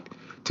fight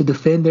to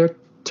defend their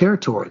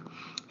territory.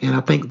 And I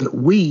think that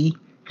we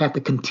have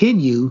to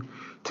continue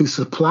to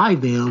supply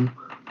them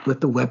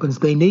with the weapons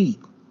they need.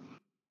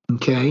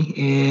 Okay.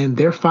 And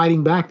they're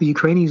fighting back. The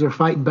Ukrainians are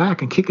fighting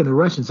back and kicking the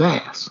Russians'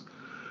 ass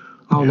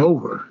all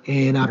over.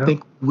 And I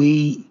think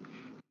we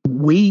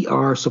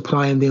are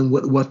supplying them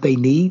with what they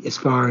need as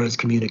far as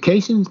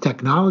communications,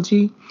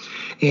 technology.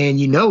 And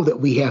that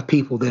we have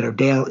people that are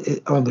down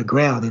on the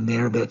ground in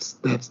there that's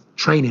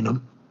training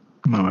them.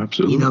 No,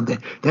 absolutely.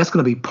 That's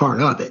going to be part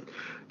of it.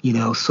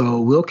 So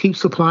we'll keep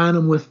supplying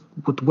them with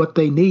what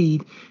they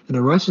need. And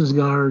the Russians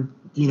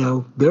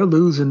they're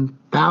losing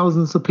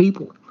thousands of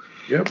people.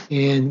 Yep.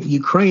 And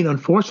Ukraine,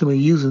 unfortunately,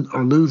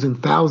 are losing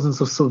thousands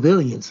of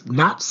civilians,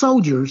 not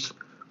soldiers,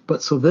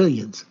 but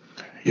civilians.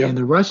 Yep. And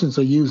the Russians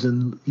are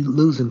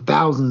losing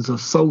thousands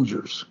of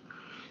soldiers.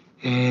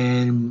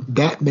 And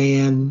that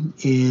man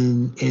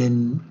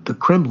in the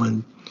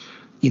Kremlin,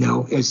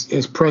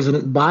 as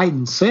President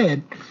Biden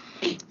said,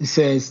 he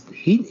says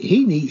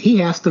he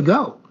has to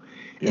go.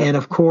 Yep. And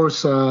of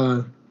course,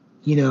 Tucker,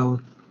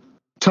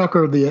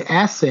 the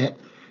asset,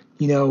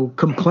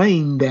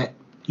 complained that,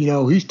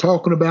 he's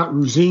talking about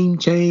regime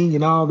change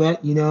and all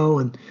that,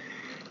 and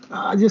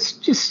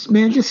just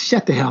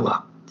shut the hell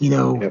up.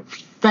 Yep.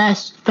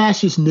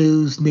 Fascist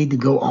news need to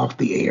go off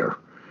the air.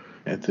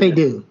 They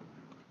do.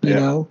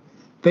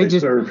 They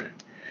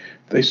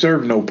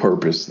serve no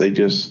purpose. They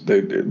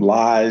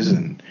lies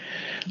and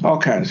all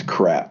kinds of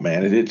crap,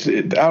 man.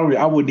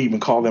 I wouldn't even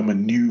call them a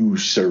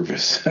news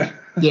service.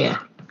 Yeah.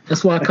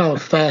 That's why I call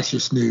it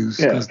fascist news,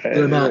 Yeah, because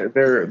they're not.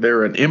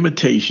 they're an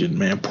imitation,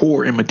 man,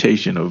 poor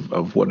imitation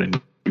of what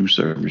a news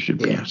service should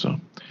be. So,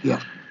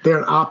 yeah, they're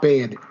an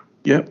op-ed.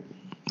 Yep,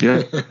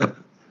 yeah,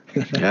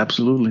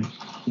 absolutely.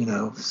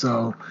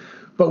 So,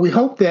 but we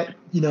hope that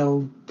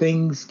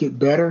things get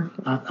better.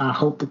 I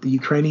hope that the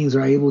Ukrainians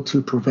are able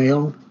to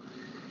prevail,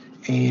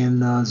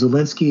 and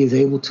Zelensky is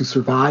able to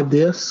survive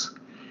this.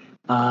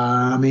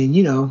 I mean,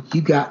 you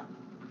got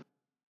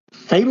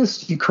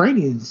famous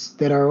Ukrainians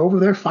that are over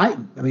there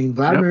fighting. I mean,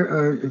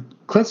 Vladimir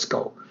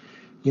Klitschko,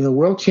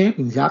 world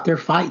champions out there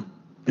fighting.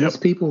 These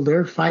people,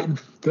 they're fighting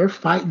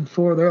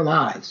for their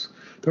lives.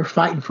 They're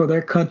fighting for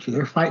their country.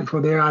 They're fighting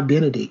for their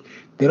identity.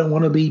 They don't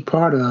want to be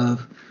part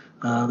of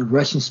the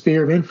Russian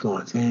sphere of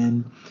influence.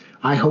 And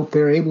I hope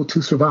they're able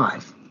to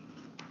survive.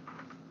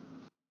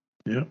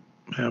 Yep,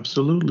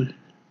 absolutely.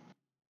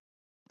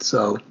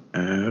 So.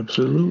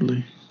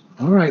 Absolutely.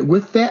 All right.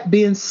 With that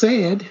being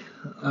said,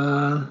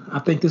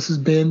 I think this has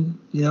been,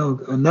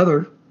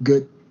 another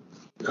good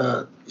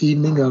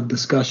evening of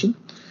discussion.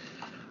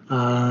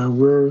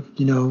 We're,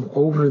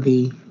 over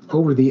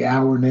the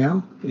hour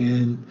now,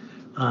 and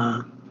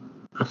I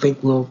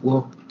think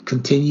we'll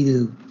continue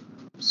to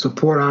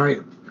support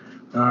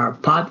our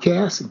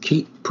podcast and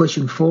keep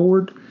pushing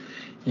forward,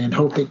 and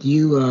hope that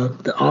you,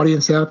 the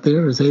audience out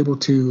there, is able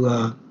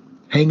to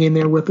hang in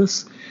there with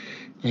us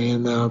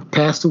and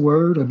pass the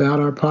word about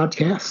our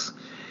podcast.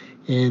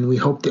 And we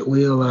hope that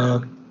we'll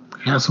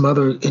have some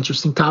other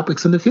interesting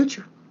topics in the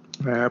future.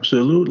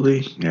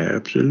 Absolutely.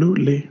 Glad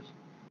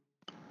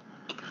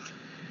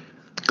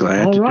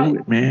to do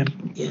it,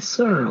 man. Yes,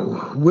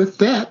 sir. With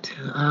that,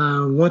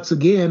 once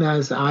again,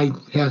 as I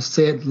have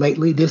said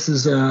lately, this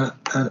is an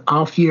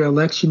off-year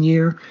election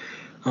year.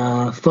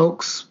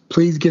 Folks,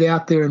 please get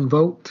out there and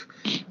vote.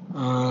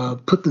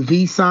 Put the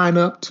V sign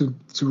up to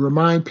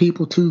remind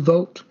people to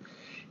vote.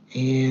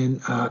 And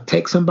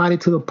take somebody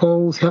to the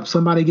polls, help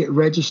somebody get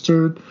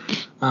registered.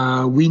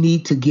 We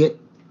need to get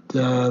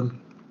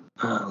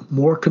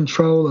more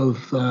control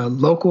of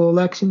local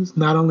elections,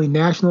 not only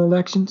national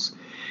elections.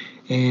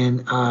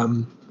 And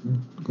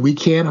we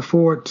can't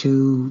afford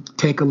to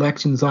take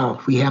elections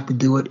off. We have to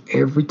do it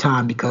every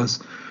time, because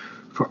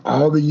for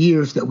all the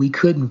years that we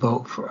couldn't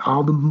vote, for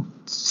all the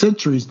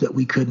centuries that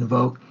we couldn't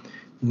vote,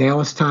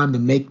 now it's time to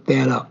make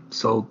that up.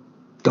 So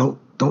don't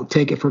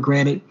take it for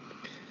granted.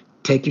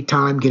 Take your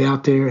time, get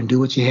out there, and do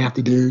what you have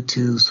to do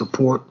to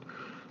support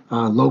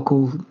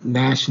local,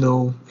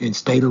 national, and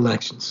state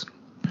elections.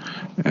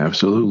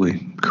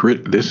 Absolutely.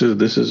 This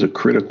is a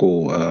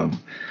critical.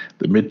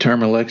 The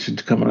midterm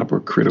elections coming up are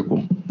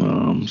critical.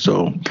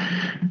 So,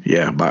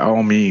 yeah, by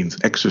all means,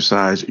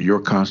 exercise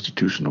your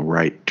constitutional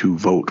right to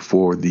vote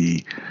for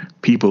the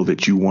people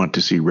that you want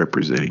to see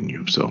representing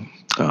you. So,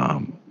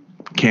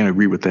 can't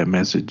agree with that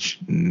message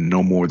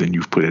no more than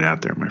you've put it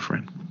out there, my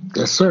friend.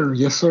 Yes, sir.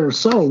 Yes, sir.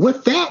 So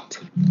with that,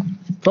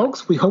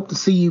 folks, we hope to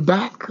see you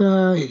back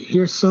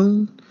here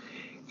soon.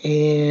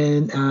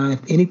 And if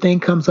anything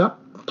comes up,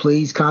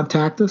 please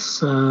contact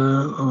us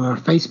on our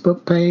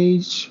Facebook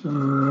page.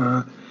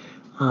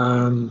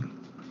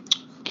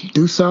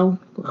 Do so.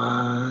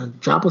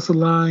 Drop us a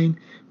line.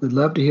 We'd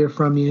love to hear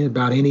from you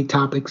about any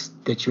topics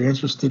that you're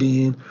interested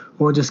in,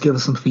 or just give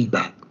us some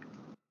feedback.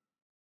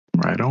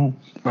 Right on.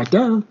 Right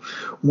down.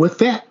 With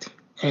that,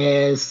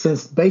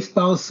 since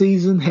baseball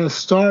season has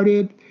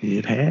started,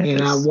 it has,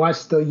 and I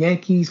watched the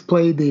Yankees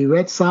play the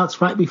Red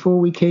Sox right before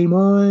we came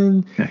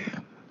on,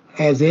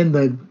 as in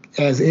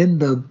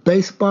the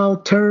baseball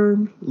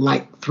term,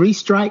 like 3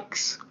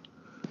 strikes,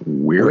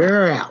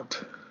 we're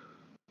out.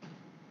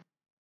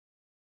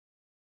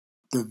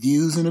 The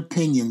views and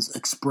opinions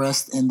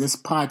expressed in this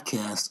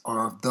podcast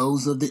are of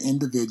those of the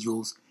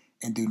individuals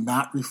and do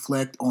not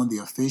reflect on the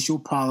official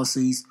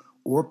policies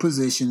or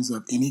positions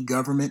of any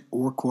government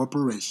or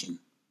corporation.